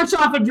 Rush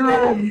off a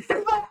drug.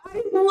 But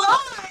I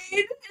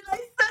lied. And I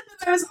said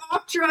that I was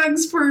off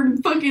drugs for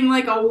fucking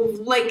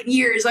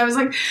years. I was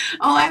like,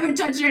 oh, I haven't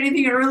touched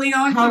anything in a really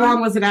long time. How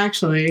long was it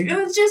actually? It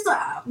was just,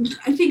 I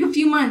think a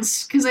few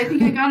months. Because I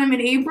think I got him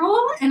in April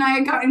and I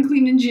had gotten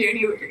clean in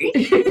January.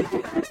 You're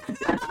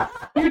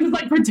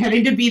just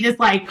pretending to be this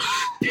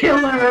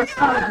pillar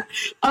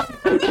of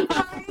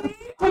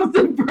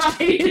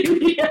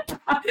sobriety.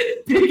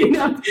 Picking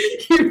up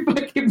your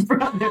fucking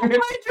brother.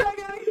 My drug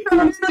addict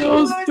brother. I'm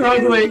still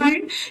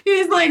struggling.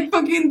 He's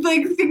fucking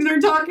things are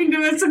talking to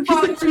us and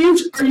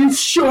are you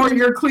sure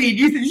you're clean?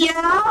 You said,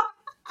 yeah.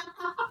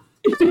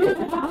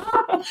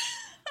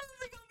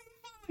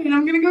 And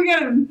I'm gonna go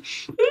get him.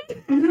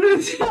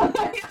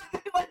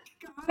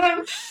 Got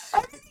him.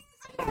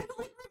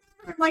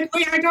 I'm oh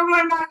yeah,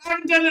 I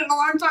haven't done it in a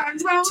long time.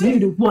 So.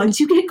 Dude, once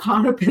you get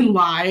caught up in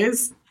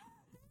lies,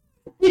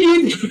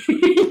 you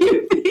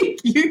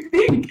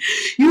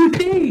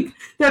think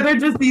that they're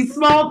just these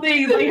small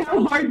things.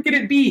 How hard can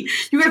it be?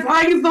 You guys,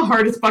 lying is the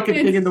hardest fucking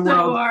thing in the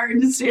world.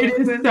 It's so hard.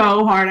 It is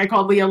so hard. I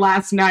called Leah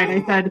last night.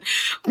 I said,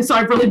 so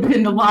I've really been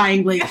into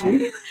lying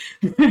lately.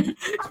 I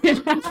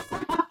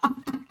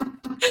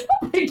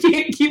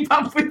can't keep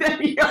up with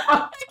any of them.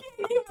 I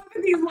can't keep up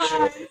with these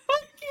lies.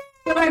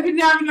 But I've been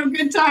having a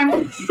good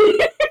time.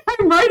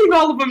 I'm writing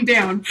all of them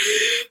down.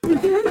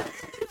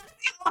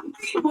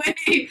 Way.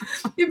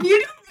 If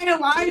you don't write a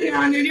lie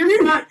down and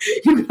you're not,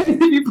 you guys,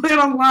 if you plan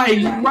on lying,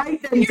 you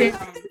write them down.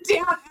 Write them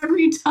down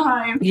every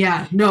time.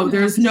 Yeah, no,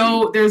 there's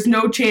no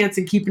chance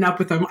in keeping up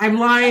with them. I'm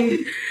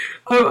lying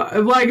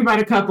about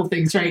a couple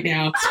things right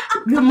now.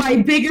 My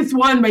biggest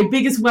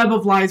web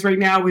of lies right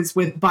now is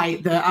with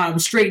Bite,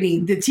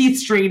 the teeth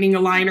straightening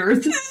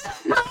aligners.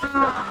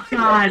 Oh,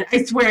 God,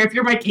 I swear, if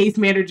you're my case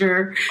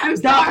manager,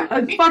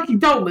 fucking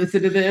don't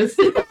listen to this.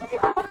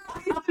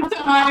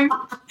 I'm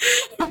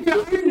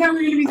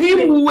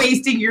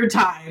wasting your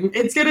time.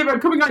 I'm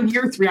coming on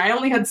year 3. I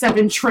only had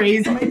 7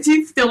 trays. My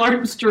teeth still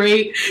aren't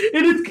straight.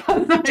 It is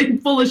because I'm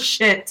full of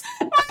shit.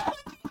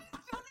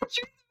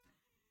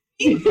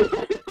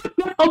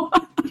 No.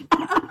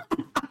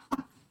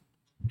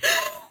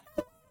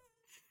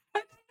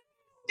 I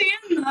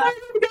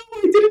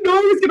didn't know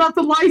I was gonna have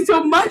to lie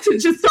so much. It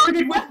just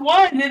started with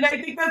one, and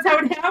I think that's how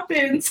it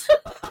happens.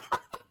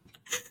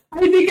 I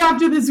think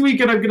after this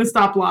weekend, I'm gonna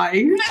stop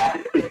lying.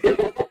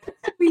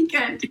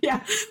 Weekend.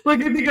 Yeah, I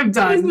think I'm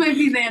done. This might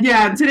be the end.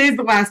 Yeah, today's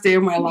the last day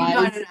of my life.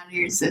 You got it out of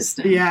your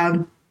system.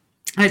 Yeah,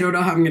 I don't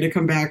know how I'm gonna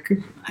come back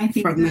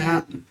from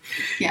that.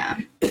 Yeah.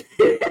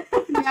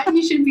 Yeah,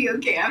 you should be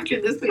okay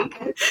after this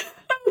weekend.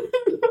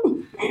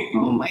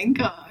 Oh my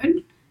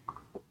God.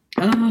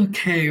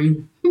 Okay. I don't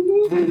even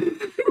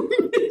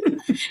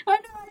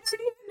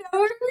know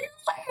where we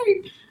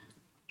were.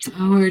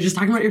 Oh, we were just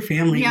talking about your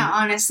family. Yeah,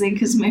 honestly,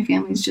 because my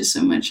family's just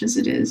so much as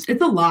it is.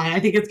 It's a lot. I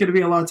think it's going to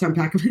be a lot to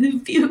unpack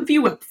in a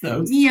few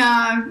episodes.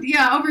 Yeah,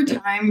 over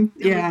time.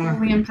 Yeah. It'll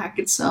really unpack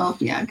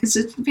itself. Yeah, because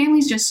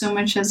family's just so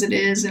much as it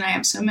is, and I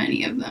have so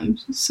many of them.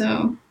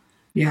 So.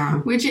 Yeah.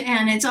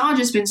 And it's all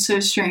just been so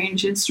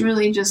strange. It's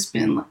really just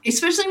been,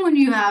 especially when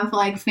you have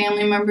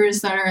family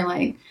members that are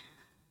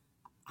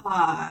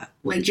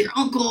your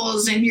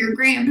uncles and your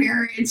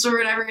grandparents or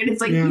whatever, and it's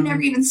you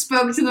never even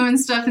spoke to them and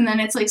stuff, and then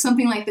it's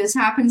something like this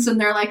happens and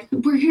they're like,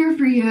 we're here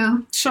for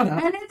you. Shut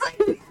up. And it's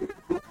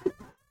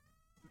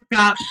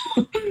God.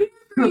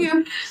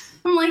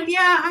 I'm like,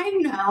 yeah, I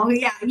know.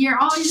 Yeah, you're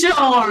always sure.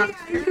 Yeah,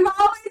 you've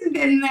always been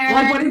getting there.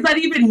 Like, what does that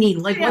even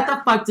mean? Like, what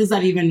the fuck does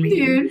that even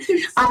mean?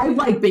 Dude. I've,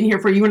 like, been here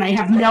for you, and I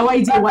have no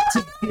idea what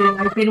to do.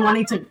 I've been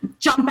wanting to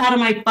jump out of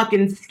my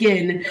fucking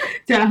skin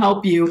to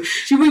help you.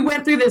 We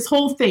went through this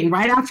whole thing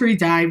right after he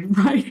died,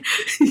 right?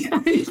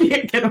 I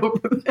can't get over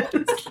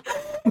this.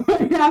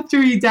 Right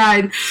after he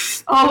died,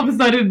 all of a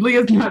sudden,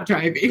 Leah's not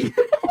driving.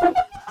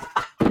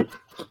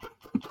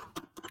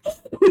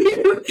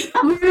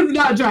 Leah's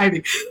not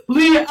driving.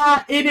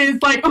 Leah, it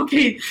is like,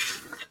 okay,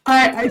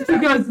 I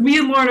think it was me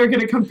and Lauren are going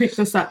to come pick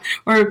this up.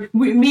 Or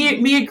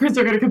me and Chris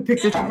are going to come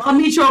pick this up. I'll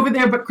meet you over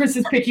there, but Chris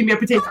is picking me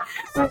up. And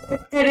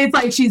it's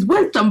like she's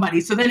with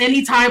somebody. So then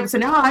so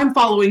now I'm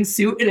following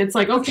suit. And it's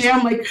like, okay,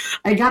 I'm like,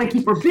 I got to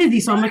keep her busy.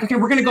 So I'm like, okay,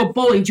 we're going to go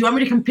bowling. Do you want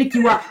me to come pick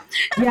you up?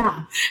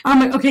 Yeah. I'm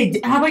like, okay,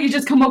 how about you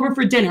just come over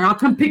for dinner? I'll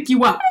come pick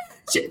you up.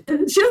 She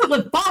doesn't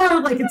live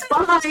far, like it's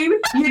fine,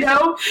 you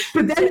know.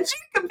 But then she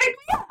can pick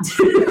me up.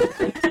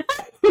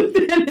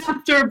 then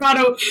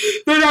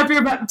after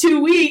about 2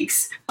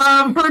 weeks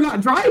of her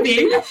not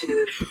driving,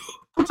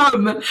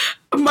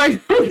 my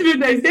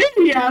husband Isaiah,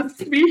 he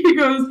asked me, he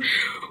goes,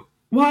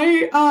 why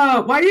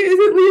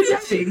isn't Leah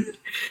driving?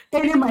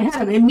 And in my head,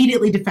 I'm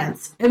immediate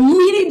defense, and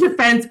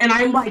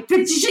I'm like,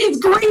 she's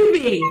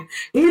grieving.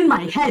 In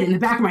my head, in the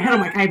back of my head,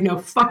 I'm like, I have no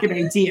fucking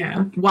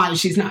idea why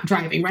she's not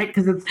driving, right?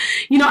 Because it's,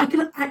 you know,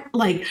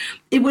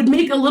 it would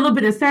make a little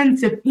bit of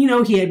sense if, you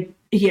know, he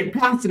had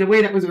passed in a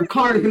way that was with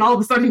cars, and all of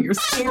a sudden you're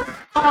scared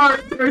of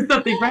cars or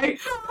something, right?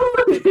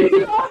 He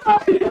did.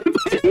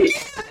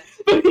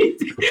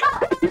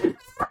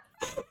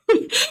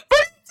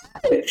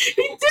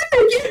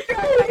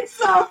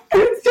 Myself.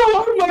 And so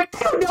I'm like, I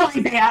don't know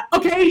Isaiah.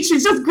 Okay,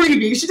 she's just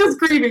grieving.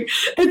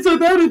 And so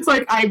then it's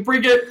like I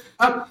bring it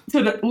up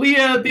to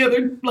Leah the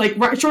other, like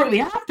right shortly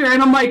after,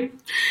 and I'm like,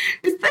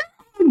 is that?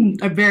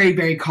 I'm very,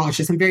 very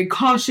cautious. I'm very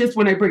cautious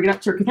when I bring it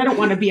up to her because I don't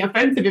want to be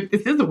offensive if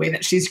this is the way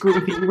that she's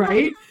grieving,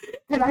 right?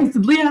 And I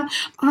said, Leah,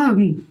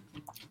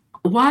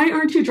 why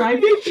aren't you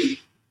driving?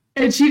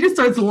 And she just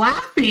starts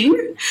laughing.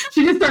 At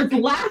me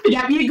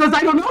and goes,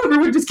 I don't know.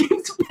 Everyone just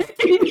keeps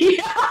picking me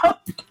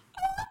up.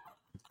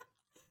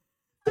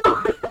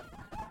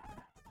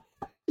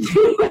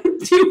 She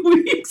went 2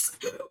 weeks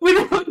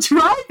without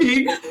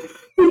driving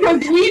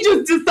because we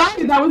just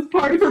decided that was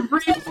part of her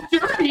grief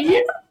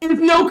journey is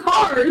no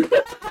cars.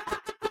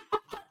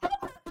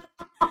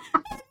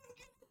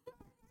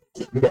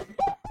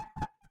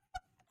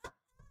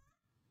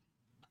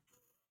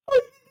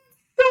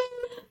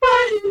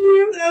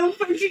 So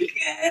fucking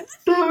good.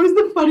 That was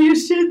the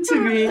funniest shit to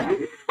me.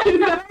 And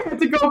then I had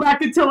to go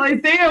back and tell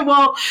Isaiah,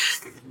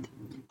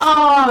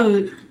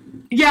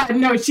 yeah,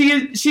 no,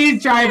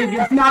 she's driving.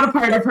 It's not a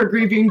part of her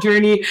grieving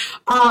journey.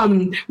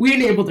 We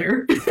enabled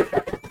her.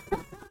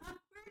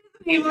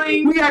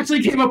 We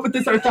actually came up with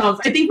this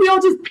ourselves. I think we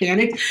all just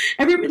panicked.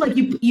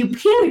 You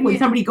panic when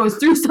somebody goes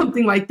through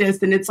something like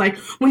this, and it's like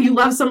when you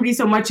love somebody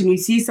so much and you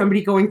see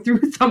somebody going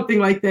through something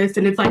like this,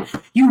 and it's like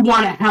you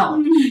want to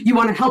help. You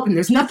want to help, and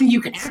there's nothing you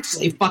can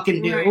actually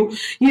fucking do, right.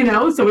 You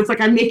know. So it's like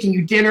I'm making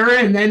you dinner,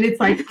 and then it's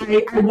like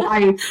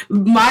my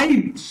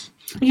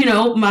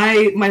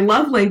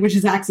love language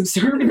is acts of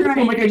service. Right.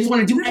 I'm like, I just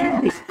want to do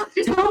everything.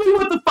 Tell me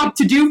what the fuck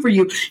to do for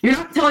you. You're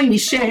not telling me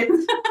shit.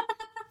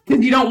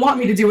 Because you don't want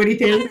me to do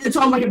anything. And so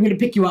I'm like, I'm going to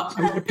pick you up.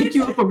 I'm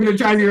going to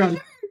drive you around.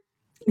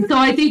 So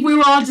I think we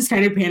were all just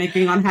kind of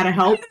panicking on how to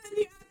help.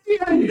 You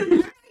wanted to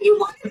do this.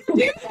 You asked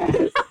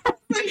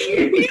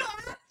me.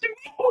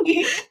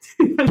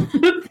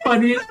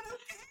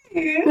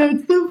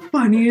 That's the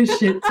funniest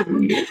shit to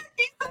me.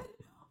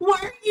 Why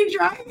are you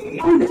driving?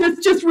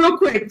 Just real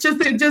quick. Just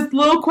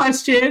little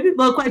question.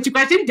 Don't get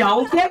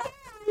it.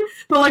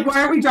 But like,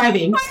 why aren't we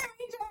driving?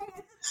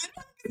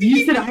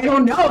 You said, I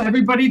don't know.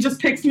 Everybody just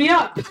picks me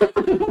up.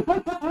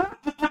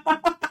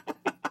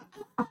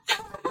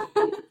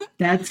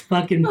 That's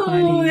fucking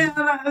funny. Oh, yeah,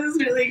 that was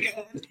really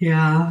good.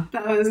 Yeah.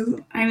 That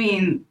was, I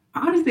mean,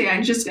 honestly,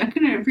 I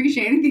couldn't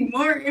appreciate anything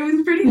more. It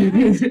was pretty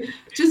nice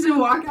just to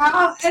walk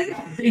out. And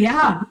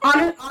yeah.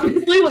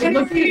 Honestly, like,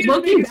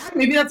 looking back,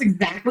 maybe that's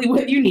exactly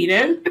what you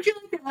needed. I feel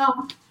like it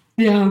helped.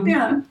 Yeah.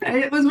 Yeah.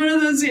 It was one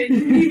of those, you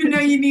didn't even know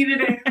you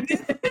needed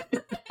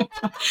it.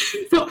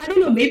 So I don't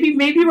know, maybe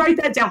write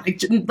that down,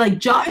 like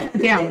jot it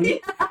down. Yeah.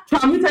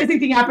 Traumatizing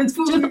thing happens.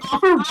 Just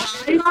offer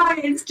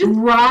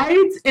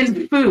rides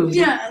and food.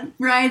 Yeah,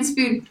 rides,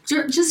 food.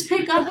 Just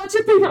pick up.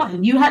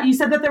 You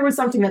said that there was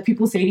something that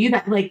people say to you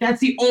that like that's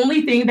the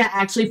only thing that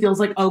actually feels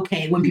like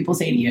okay when people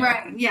say to you.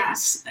 Right.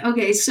 Yes.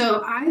 Okay.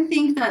 So I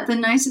think that the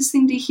nicest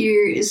thing to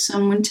hear is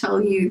someone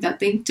tell you that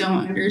they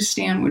don't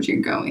understand what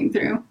you're going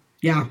through.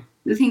 Yeah.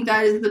 I think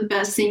that is the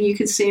best thing you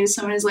could say to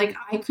someone is like,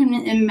 I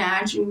couldn't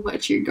imagine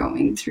what you're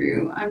going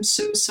through. I'm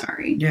so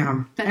sorry.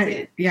 Yeah. That's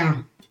it.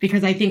 Yeah.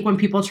 because I think when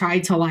people try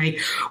to relate,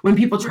 and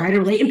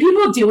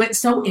people do it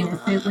so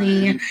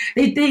innocently,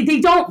 they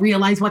don't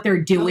realize what they're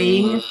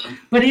doing.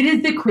 But it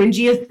is the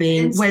cringiest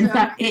thing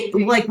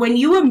when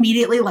you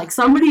immediately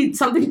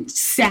something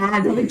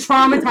sad, something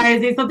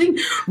traumatizing, something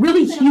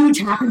really huge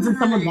happens in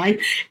someone's life,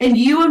 and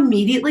you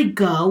immediately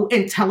go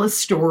and tell a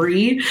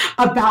story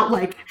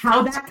about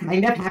how that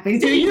kind of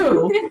happened to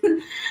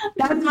you.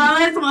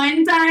 That's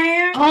one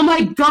time. Oh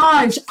my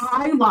gosh,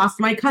 I lost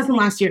my cousin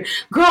last year.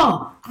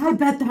 Girl, I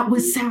bet that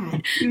was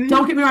sad. Mm-hmm.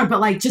 Don't get me wrong,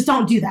 but just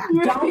don't do that.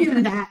 Right. Don't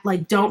do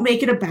that. Don't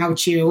make it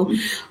about you.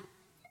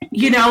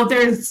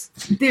 There's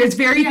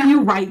very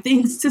few right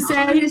things to say,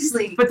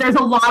 honestly, but there's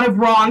a lot of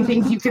wrong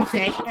things you can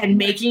say, and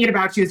making it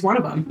about you is one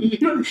of them.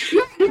 Even with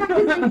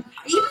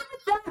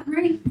that,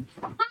 right?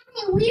 I'm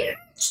weird.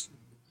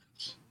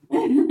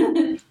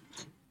 In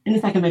a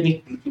second,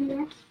 baby.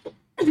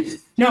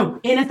 No,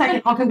 in a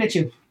second, I'll come get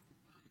you.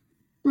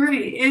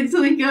 Right. It's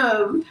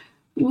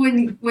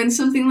when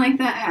something like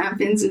that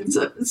happens and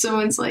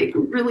someone's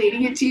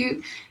relating it to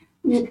you,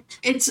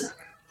 it's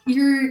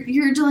you're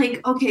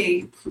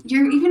okay,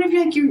 even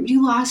if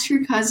you lost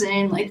your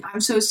cousin,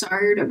 I'm so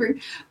sorry or whatever,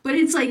 but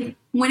it's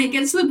when it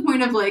gets to the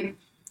point of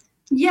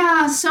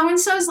yeah, so and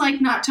so's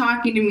not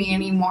talking to me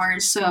anymore,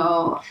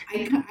 so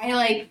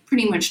I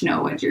pretty much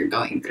know what you're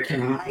going through.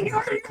 Yeah.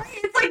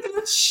 It's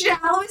the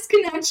shallowest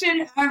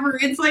connection ever.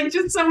 It's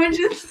just someone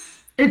just.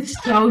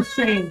 It's so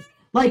strange.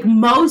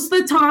 Most of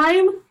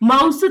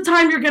the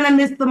time you're gonna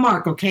miss the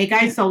mark, okay,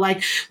 guys? So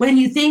when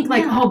you think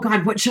oh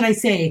God, what should I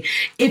say?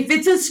 If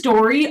it's a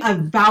story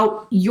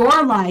about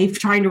your life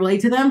trying to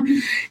relate to them,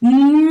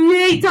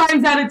 8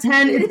 times out of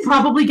 10, it's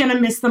probably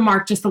gonna miss the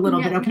mark just a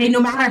little bit, okay? No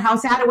matter how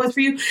sad it was for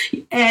you,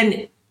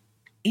 and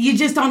you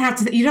just don't have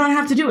to. You don't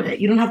have to do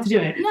it. You don't have to do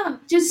it. No,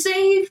 just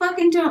say you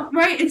fucking don't.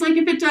 Right? It's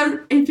if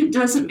it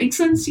doesn't make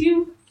sense to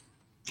you,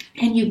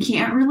 and you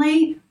can't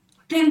relate,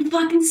 then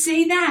fucking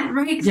say that,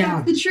 right? Because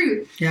that's the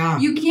truth. Yeah.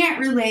 You can't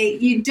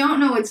relate. You don't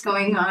know what's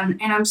going on,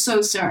 and I'm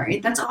so sorry.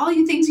 That's all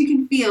you things you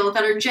can feel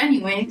that are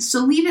genuine,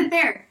 so leave it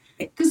there.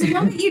 Because the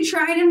moment you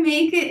try to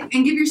make it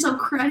and give yourself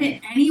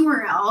credit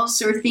anywhere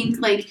else or think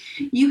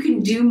you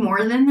can do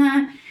more than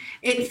that,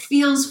 it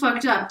feels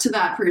fucked up to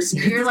that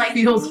person. You're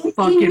feels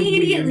fucking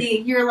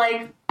immediately,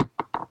 weird.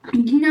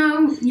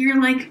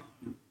 you're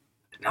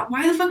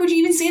why the fuck would you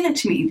even say that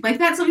to me?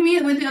 That's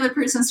me what the other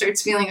person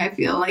starts feeling. I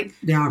feel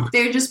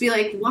they'd just be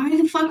why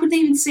the fuck would they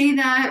even say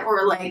that? Or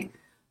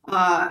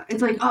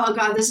it's oh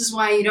God, this is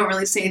why you don't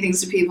really say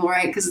things to people,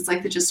 right? Because it's they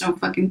just don't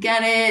fucking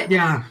get it.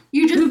 Yeah.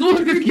 You just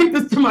keep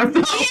this to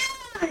myself.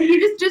 Yeah.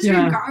 You just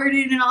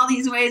disregarded in all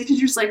these ways because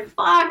you're just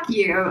fuck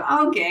you.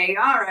 Okay,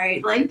 all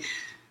right.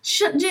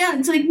 Shut down.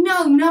 It's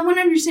no one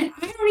understands.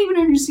 I don't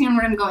even understand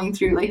what I'm going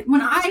through.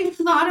 When I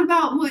thought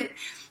about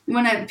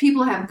when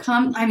people have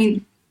come, I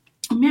mean,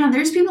 man,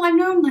 there's people I've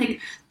known.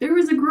 There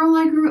was a girl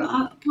I grew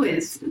up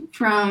with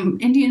from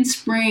Indian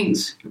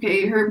Springs.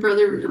 Okay, her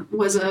brother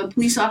was a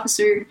police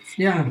officer.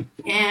 Yeah.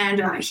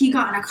 And he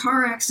got in a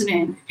car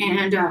accident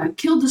and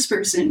killed this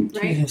person,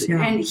 right? Jesus,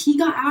 yeah. And he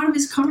got out of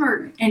his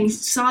car and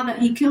saw that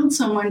he killed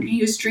someone. And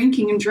he was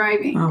drinking and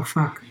driving. Oh,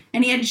 fuck.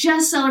 And he had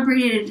just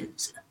celebrated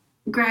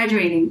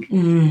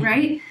graduating,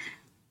 right?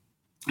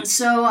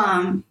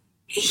 So,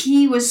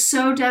 he was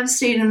so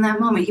devastated in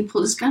that moment. He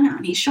pulled his gun out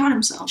and he shot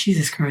himself.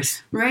 Jesus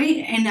Christ.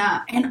 Right? And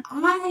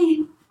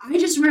I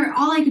just remember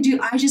all I could do.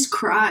 I just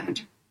cried.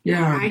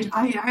 Yeah.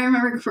 I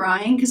remember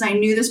crying because I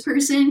knew this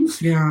person.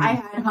 Yeah. I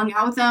had hung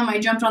out with them. I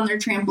jumped on their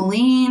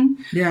trampoline.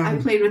 Yeah. I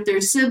played with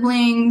their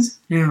siblings.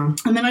 Yeah.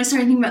 And then I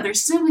started thinking about their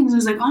siblings. I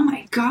was oh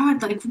my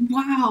God,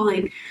 wow,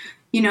 I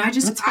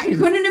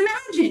couldn't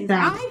imagine.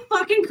 Yeah. I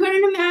fucking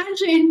couldn't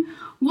imagine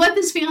what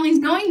this family's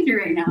going through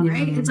right now,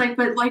 right? It's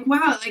but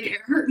wow, it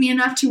hurt me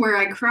enough to where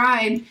I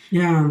cried.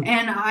 Yeah.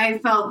 And I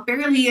felt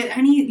barely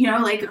any,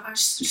 a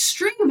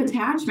string of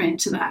attachment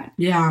to that.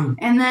 Yeah.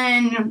 And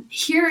then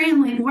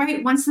hearing,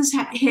 right, once this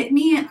hit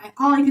me,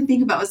 all I could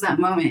think about was that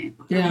moment.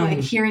 Yeah.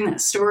 Hearing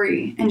that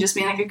story and just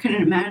being I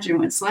couldn't imagine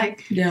what it's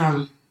like.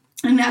 Yeah.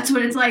 And that's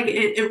what it's like.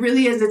 It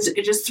really is.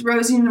 It just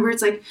throws you into where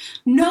it's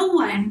no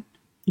one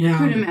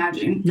could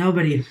imagine.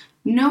 Nobody.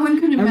 No one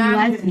could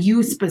imagine. Unless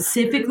you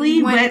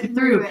specifically went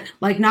through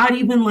it. Not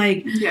even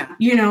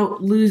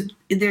lose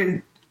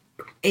there.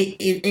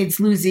 It's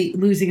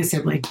losing a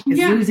sibling.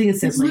 It's losing a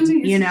sibling. So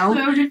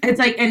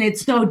it's and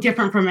it's so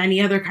different from any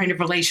other kind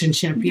of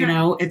relationship. You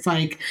know, it's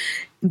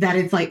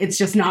it's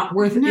just not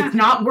worth. It's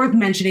not worth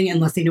mentioning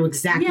unless they know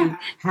exactly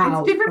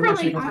how. It's different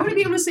from I want to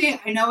be able to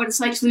say I know what it's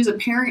like to lose a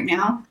parent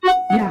now.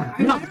 Yeah,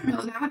 I don't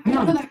know that. I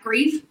don't know that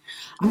grief.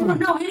 I don't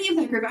know any of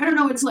that grief. I don't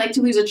know what it's like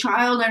to lose a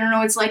child. I don't know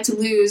what it's like to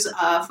lose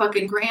a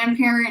fucking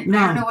grandparent.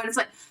 I don't know what it's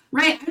like.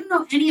 Right? I don't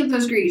know any of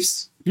those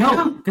griefs.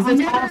 No, because I'll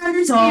it's never all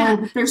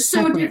understand. so They're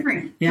so separate.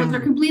 different. Yeah. But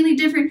they're completely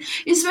different.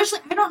 Especially,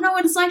 I don't know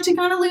what it's like to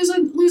kind of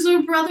lose a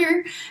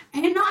brother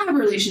and not have a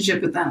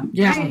relationship with them.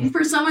 Yeah. Right?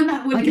 For someone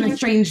that would like be an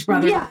estranged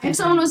brother. Yeah, if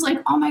someone was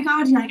like, "Oh my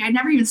God, like I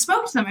never even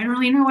spoke to them. I don't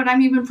really know what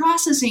I'm even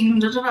processing."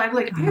 Da, da, da. I'm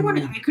like,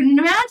 I couldn't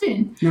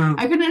imagine. No.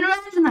 I couldn't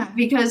imagine that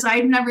because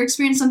I've never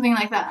experienced something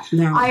like that.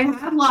 No. I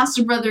have lost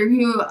a brother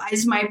who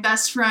is my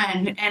best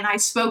friend, and I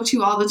spoke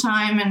to all the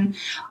time, and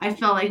I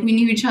felt like we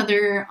knew each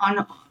other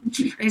on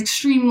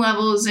extreme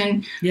levels,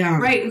 and Yeah.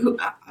 right.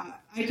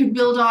 I could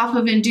build off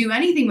of and do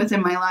anything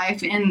within my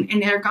life, and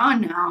they're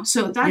gone now.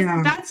 So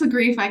that's the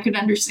grief I could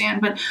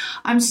understand. But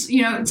I'm,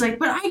 it's like,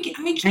 but I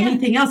can't.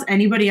 Anything else?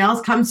 Anybody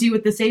else comes to you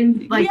with the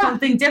same,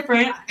 something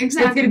different?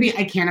 Exactly. It's gonna be.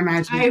 I can't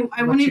imagine.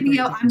 I wouldn't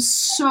be. I'm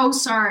so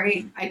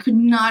sorry. I could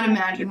not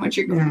imagine what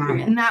you're going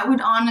through, and that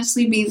would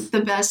honestly be the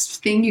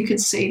best thing you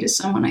could say to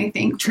someone. I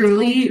think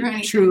truly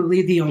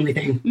the only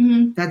thing.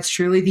 Mm-hmm. That's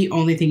truly the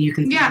only thing you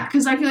can say. Yeah,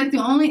 because I feel like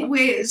the only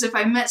way is if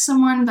I met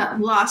someone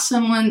that lost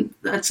someone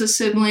that's a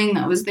sibling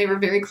they were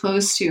very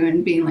close to,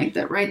 and being like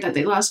that, right? That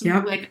they lost.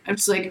 Yep. Like I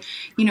was like,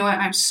 you know what?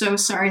 I'm so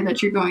sorry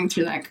that you're going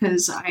through that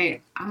because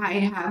I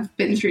have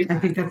been through that. I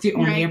think that's the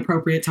only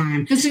appropriate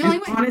time. It's the only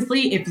way.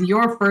 Honestly, if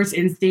your first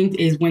instinct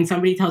is when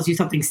somebody tells you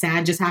something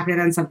sad just happened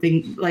and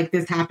something like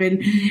this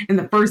happened, and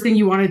the first thing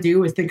you want to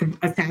do is think of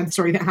a sad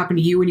story that happened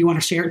to you and you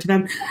want to share it to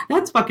them,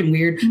 that's fucking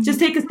weird. Mm-hmm. Just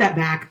take a step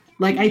back.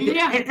 Like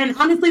and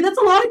honestly, that's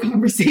a lot of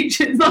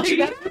conversations.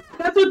 Like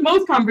that's with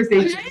most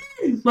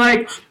conversations.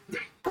 Like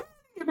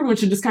everyone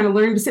should just kind of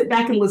learn to sit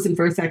back and listen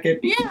for a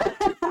second. Yeah.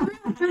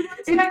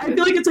 I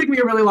feel like it took me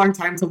a really long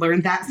time to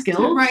learn that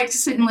skill. Right, to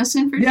sit and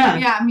listen for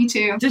me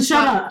too. Just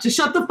shut up. Just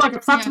shut the fuck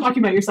up. Stop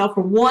talking about yourself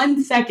for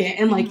 1 second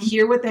and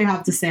hear what they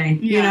have to say.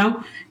 Yeah. You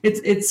know?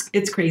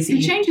 It's crazy.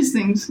 It changes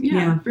things.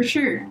 Yeah, for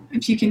sure.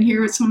 If you can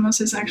hear what someone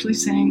else is actually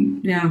saying.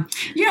 Yeah.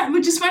 Yeah,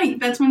 which is funny.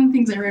 That's one of the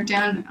things I wrote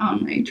down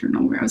on my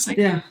journal where I was like,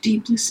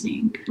 deep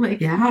listening. Like,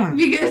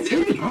 because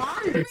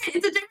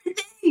it's a different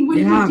thing when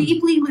you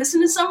deeply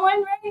listen to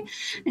someone, right?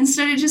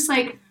 Instead of just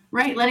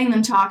letting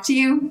them talk to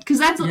you, because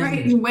that's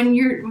right.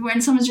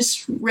 When someone's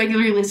just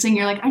regularly listening,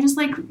 you're like,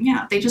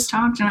 they just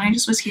talked and I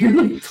just was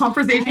here.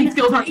 Conversation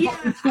skills are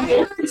I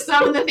heard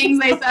some of the things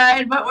they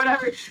said, but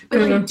whatever.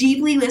 But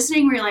deeply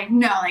listening, where you're like,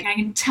 no, I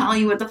can tell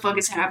you what the fuck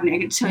is happening. I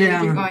can tell you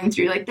what you're going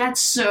through.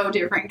 That's so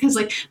different, because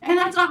and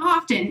that's not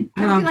often.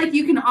 I feel like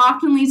you can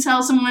oftenly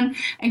tell someone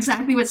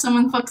exactly what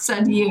someone fuck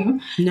said to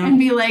you and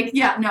be like,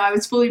 I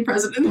was fully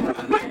present in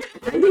that moment.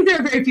 I think there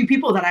are very few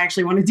people that I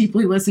actually want to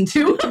deeply listen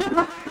to.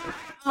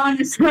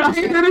 Honestly. I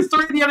heard a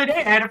story the other day.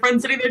 I had a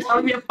friend sitting there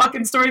telling me a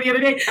fucking story the other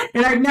day,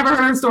 and I've never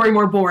heard a story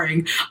more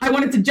boring. I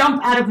wanted to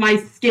jump out of my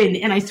skin,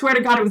 and I swear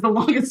to God, it was the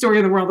longest story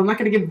in the world. I'm not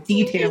going to give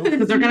details,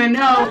 because they're going to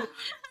know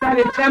that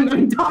it's them that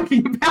I'm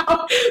talking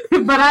about.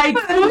 But I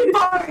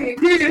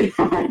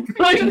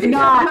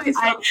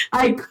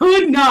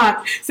could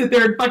not sit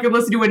there and fucking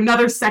listen to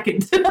another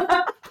second.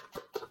 Storytelling.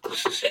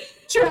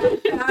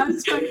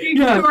 So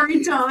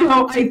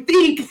I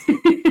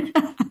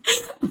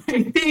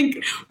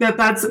think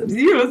that's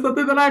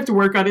something that I have to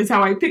work on, is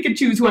how I pick and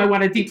choose who I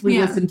want to deeply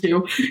listen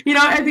to.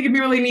 I think it'd be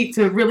really neat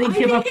to really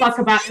give a fuck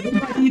about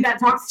everybody that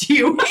talks to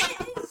you.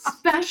 It's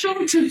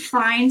special to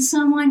find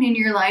someone in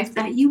your life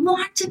that you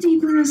want to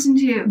deeply listen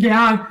to.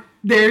 Yeah.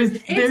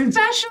 There's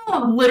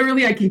special.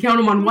 Literally, I can count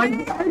them on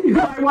one hand who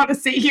I want to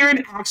sit here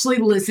and actually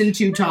listen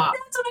to talk.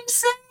 That's what I'm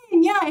saying.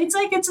 Yeah,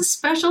 it's a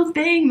special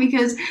thing,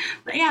 because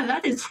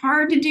that is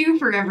hard to do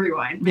for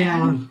everyone.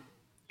 Yeah.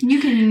 You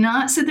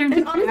cannot sit there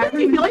and honestly, if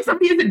you feel like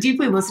somebody isn't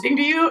deeply listening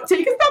to you,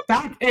 take a step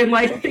back and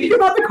think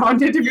about the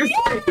content of your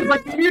story.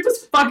 Because maybe you're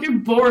just fucking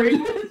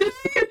boring.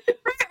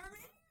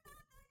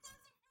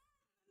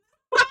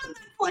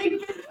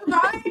 Been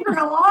for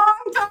a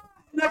long time.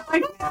 They're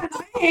like, I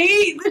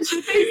hate the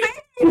shit they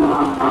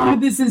say.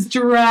 This is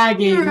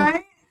dragging.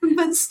 Right?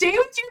 But stay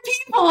with your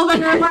people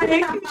that are like, I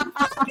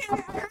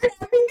heard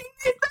everything they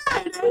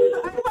said, and I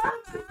love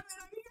them, and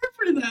I'm here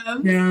for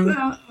them. Yeah.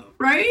 So,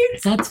 right?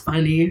 That's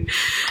funny.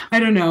 I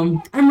don't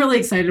know. I'm really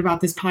excited about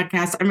this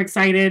podcast. I'm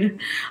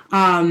excited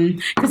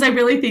because I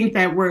really think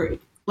that we're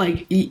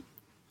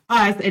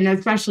us, and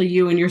especially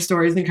you and your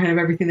stories and kind of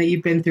everything that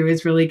you've been through,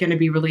 is really going to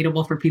be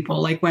relatable for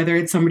people. Whether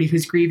it's somebody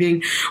who's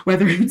grieving,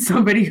 whether it's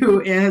somebody who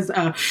has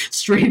a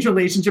strange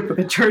relationship with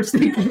the church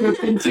they grew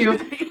up into,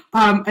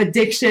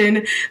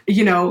 addiction,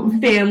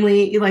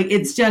 family,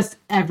 it's just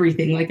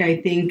everything. I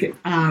think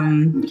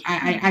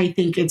I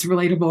think it's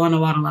relatable on a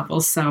lot of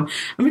levels. So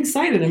I'm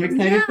excited. I'm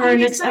excited for our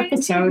next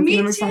episode. And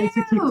I'm excited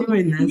to keep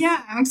doing this.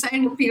 Yeah, I'm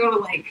excited to be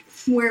able to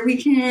where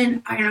we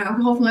can, I don't know,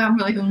 hopefully I'll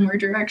have a little more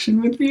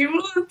direction with be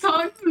able to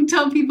talk and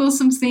tell people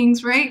some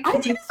things, right? I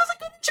think this was a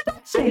good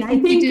introduction. I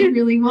think you did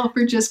really well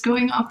for just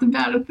going off the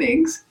bat of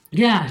things.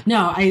 Yeah,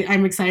 no,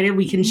 I'm excited.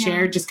 We can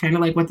share just kind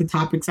of what the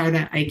topics are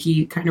that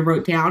Ike kind of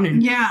wrote down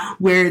and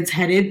where it's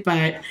headed.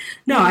 But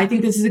no, I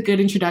think this is a good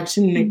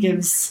introduction, and it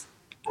gives,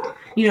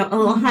 a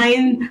little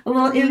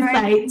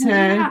insight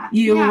to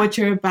you and what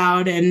you're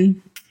about. And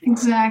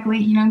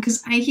exactly,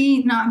 because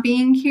Ike not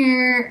being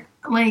here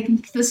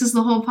like this is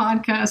the whole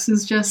podcast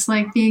is just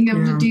like being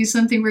able to do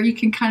something where you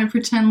can kind of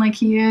pretend like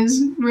he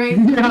is, right?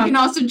 You can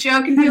also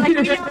joke and be like,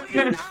 no,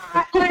 he's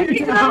not. Like,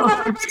 you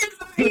know,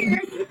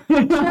 here.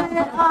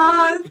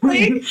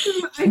 Like,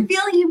 I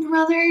feel you,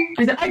 brother.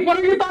 What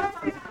are your thoughts?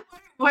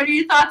 What are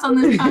your thoughts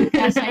on this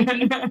podcast,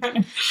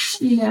 Ike?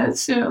 Yeah,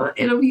 so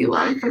it'll be a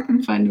lot of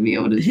fucking fun to be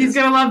able to. He's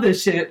gonna love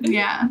this shit.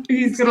 Yeah,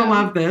 he's gonna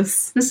love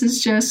this. This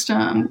is just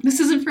this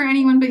isn't for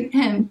anyone but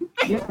him.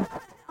 Yeah.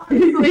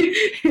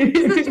 This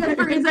is just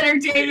for his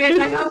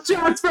entertainment. I hope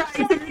just for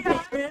his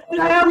entertainment.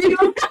 And I hope you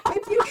don't.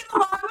 If you get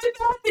along with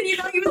that, then you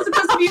know he was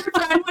supposed to be your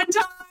friend one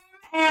time.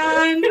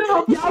 And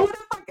y'all would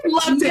have fucking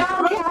loved him.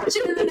 Y'all catch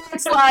him in the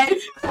next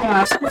life.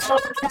 Yeah,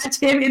 catch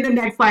him in the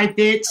next life,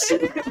 bitch.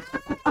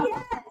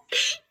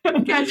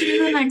 Catch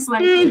you in the next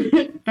life.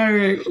 All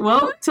right.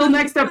 Well, till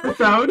next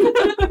episode.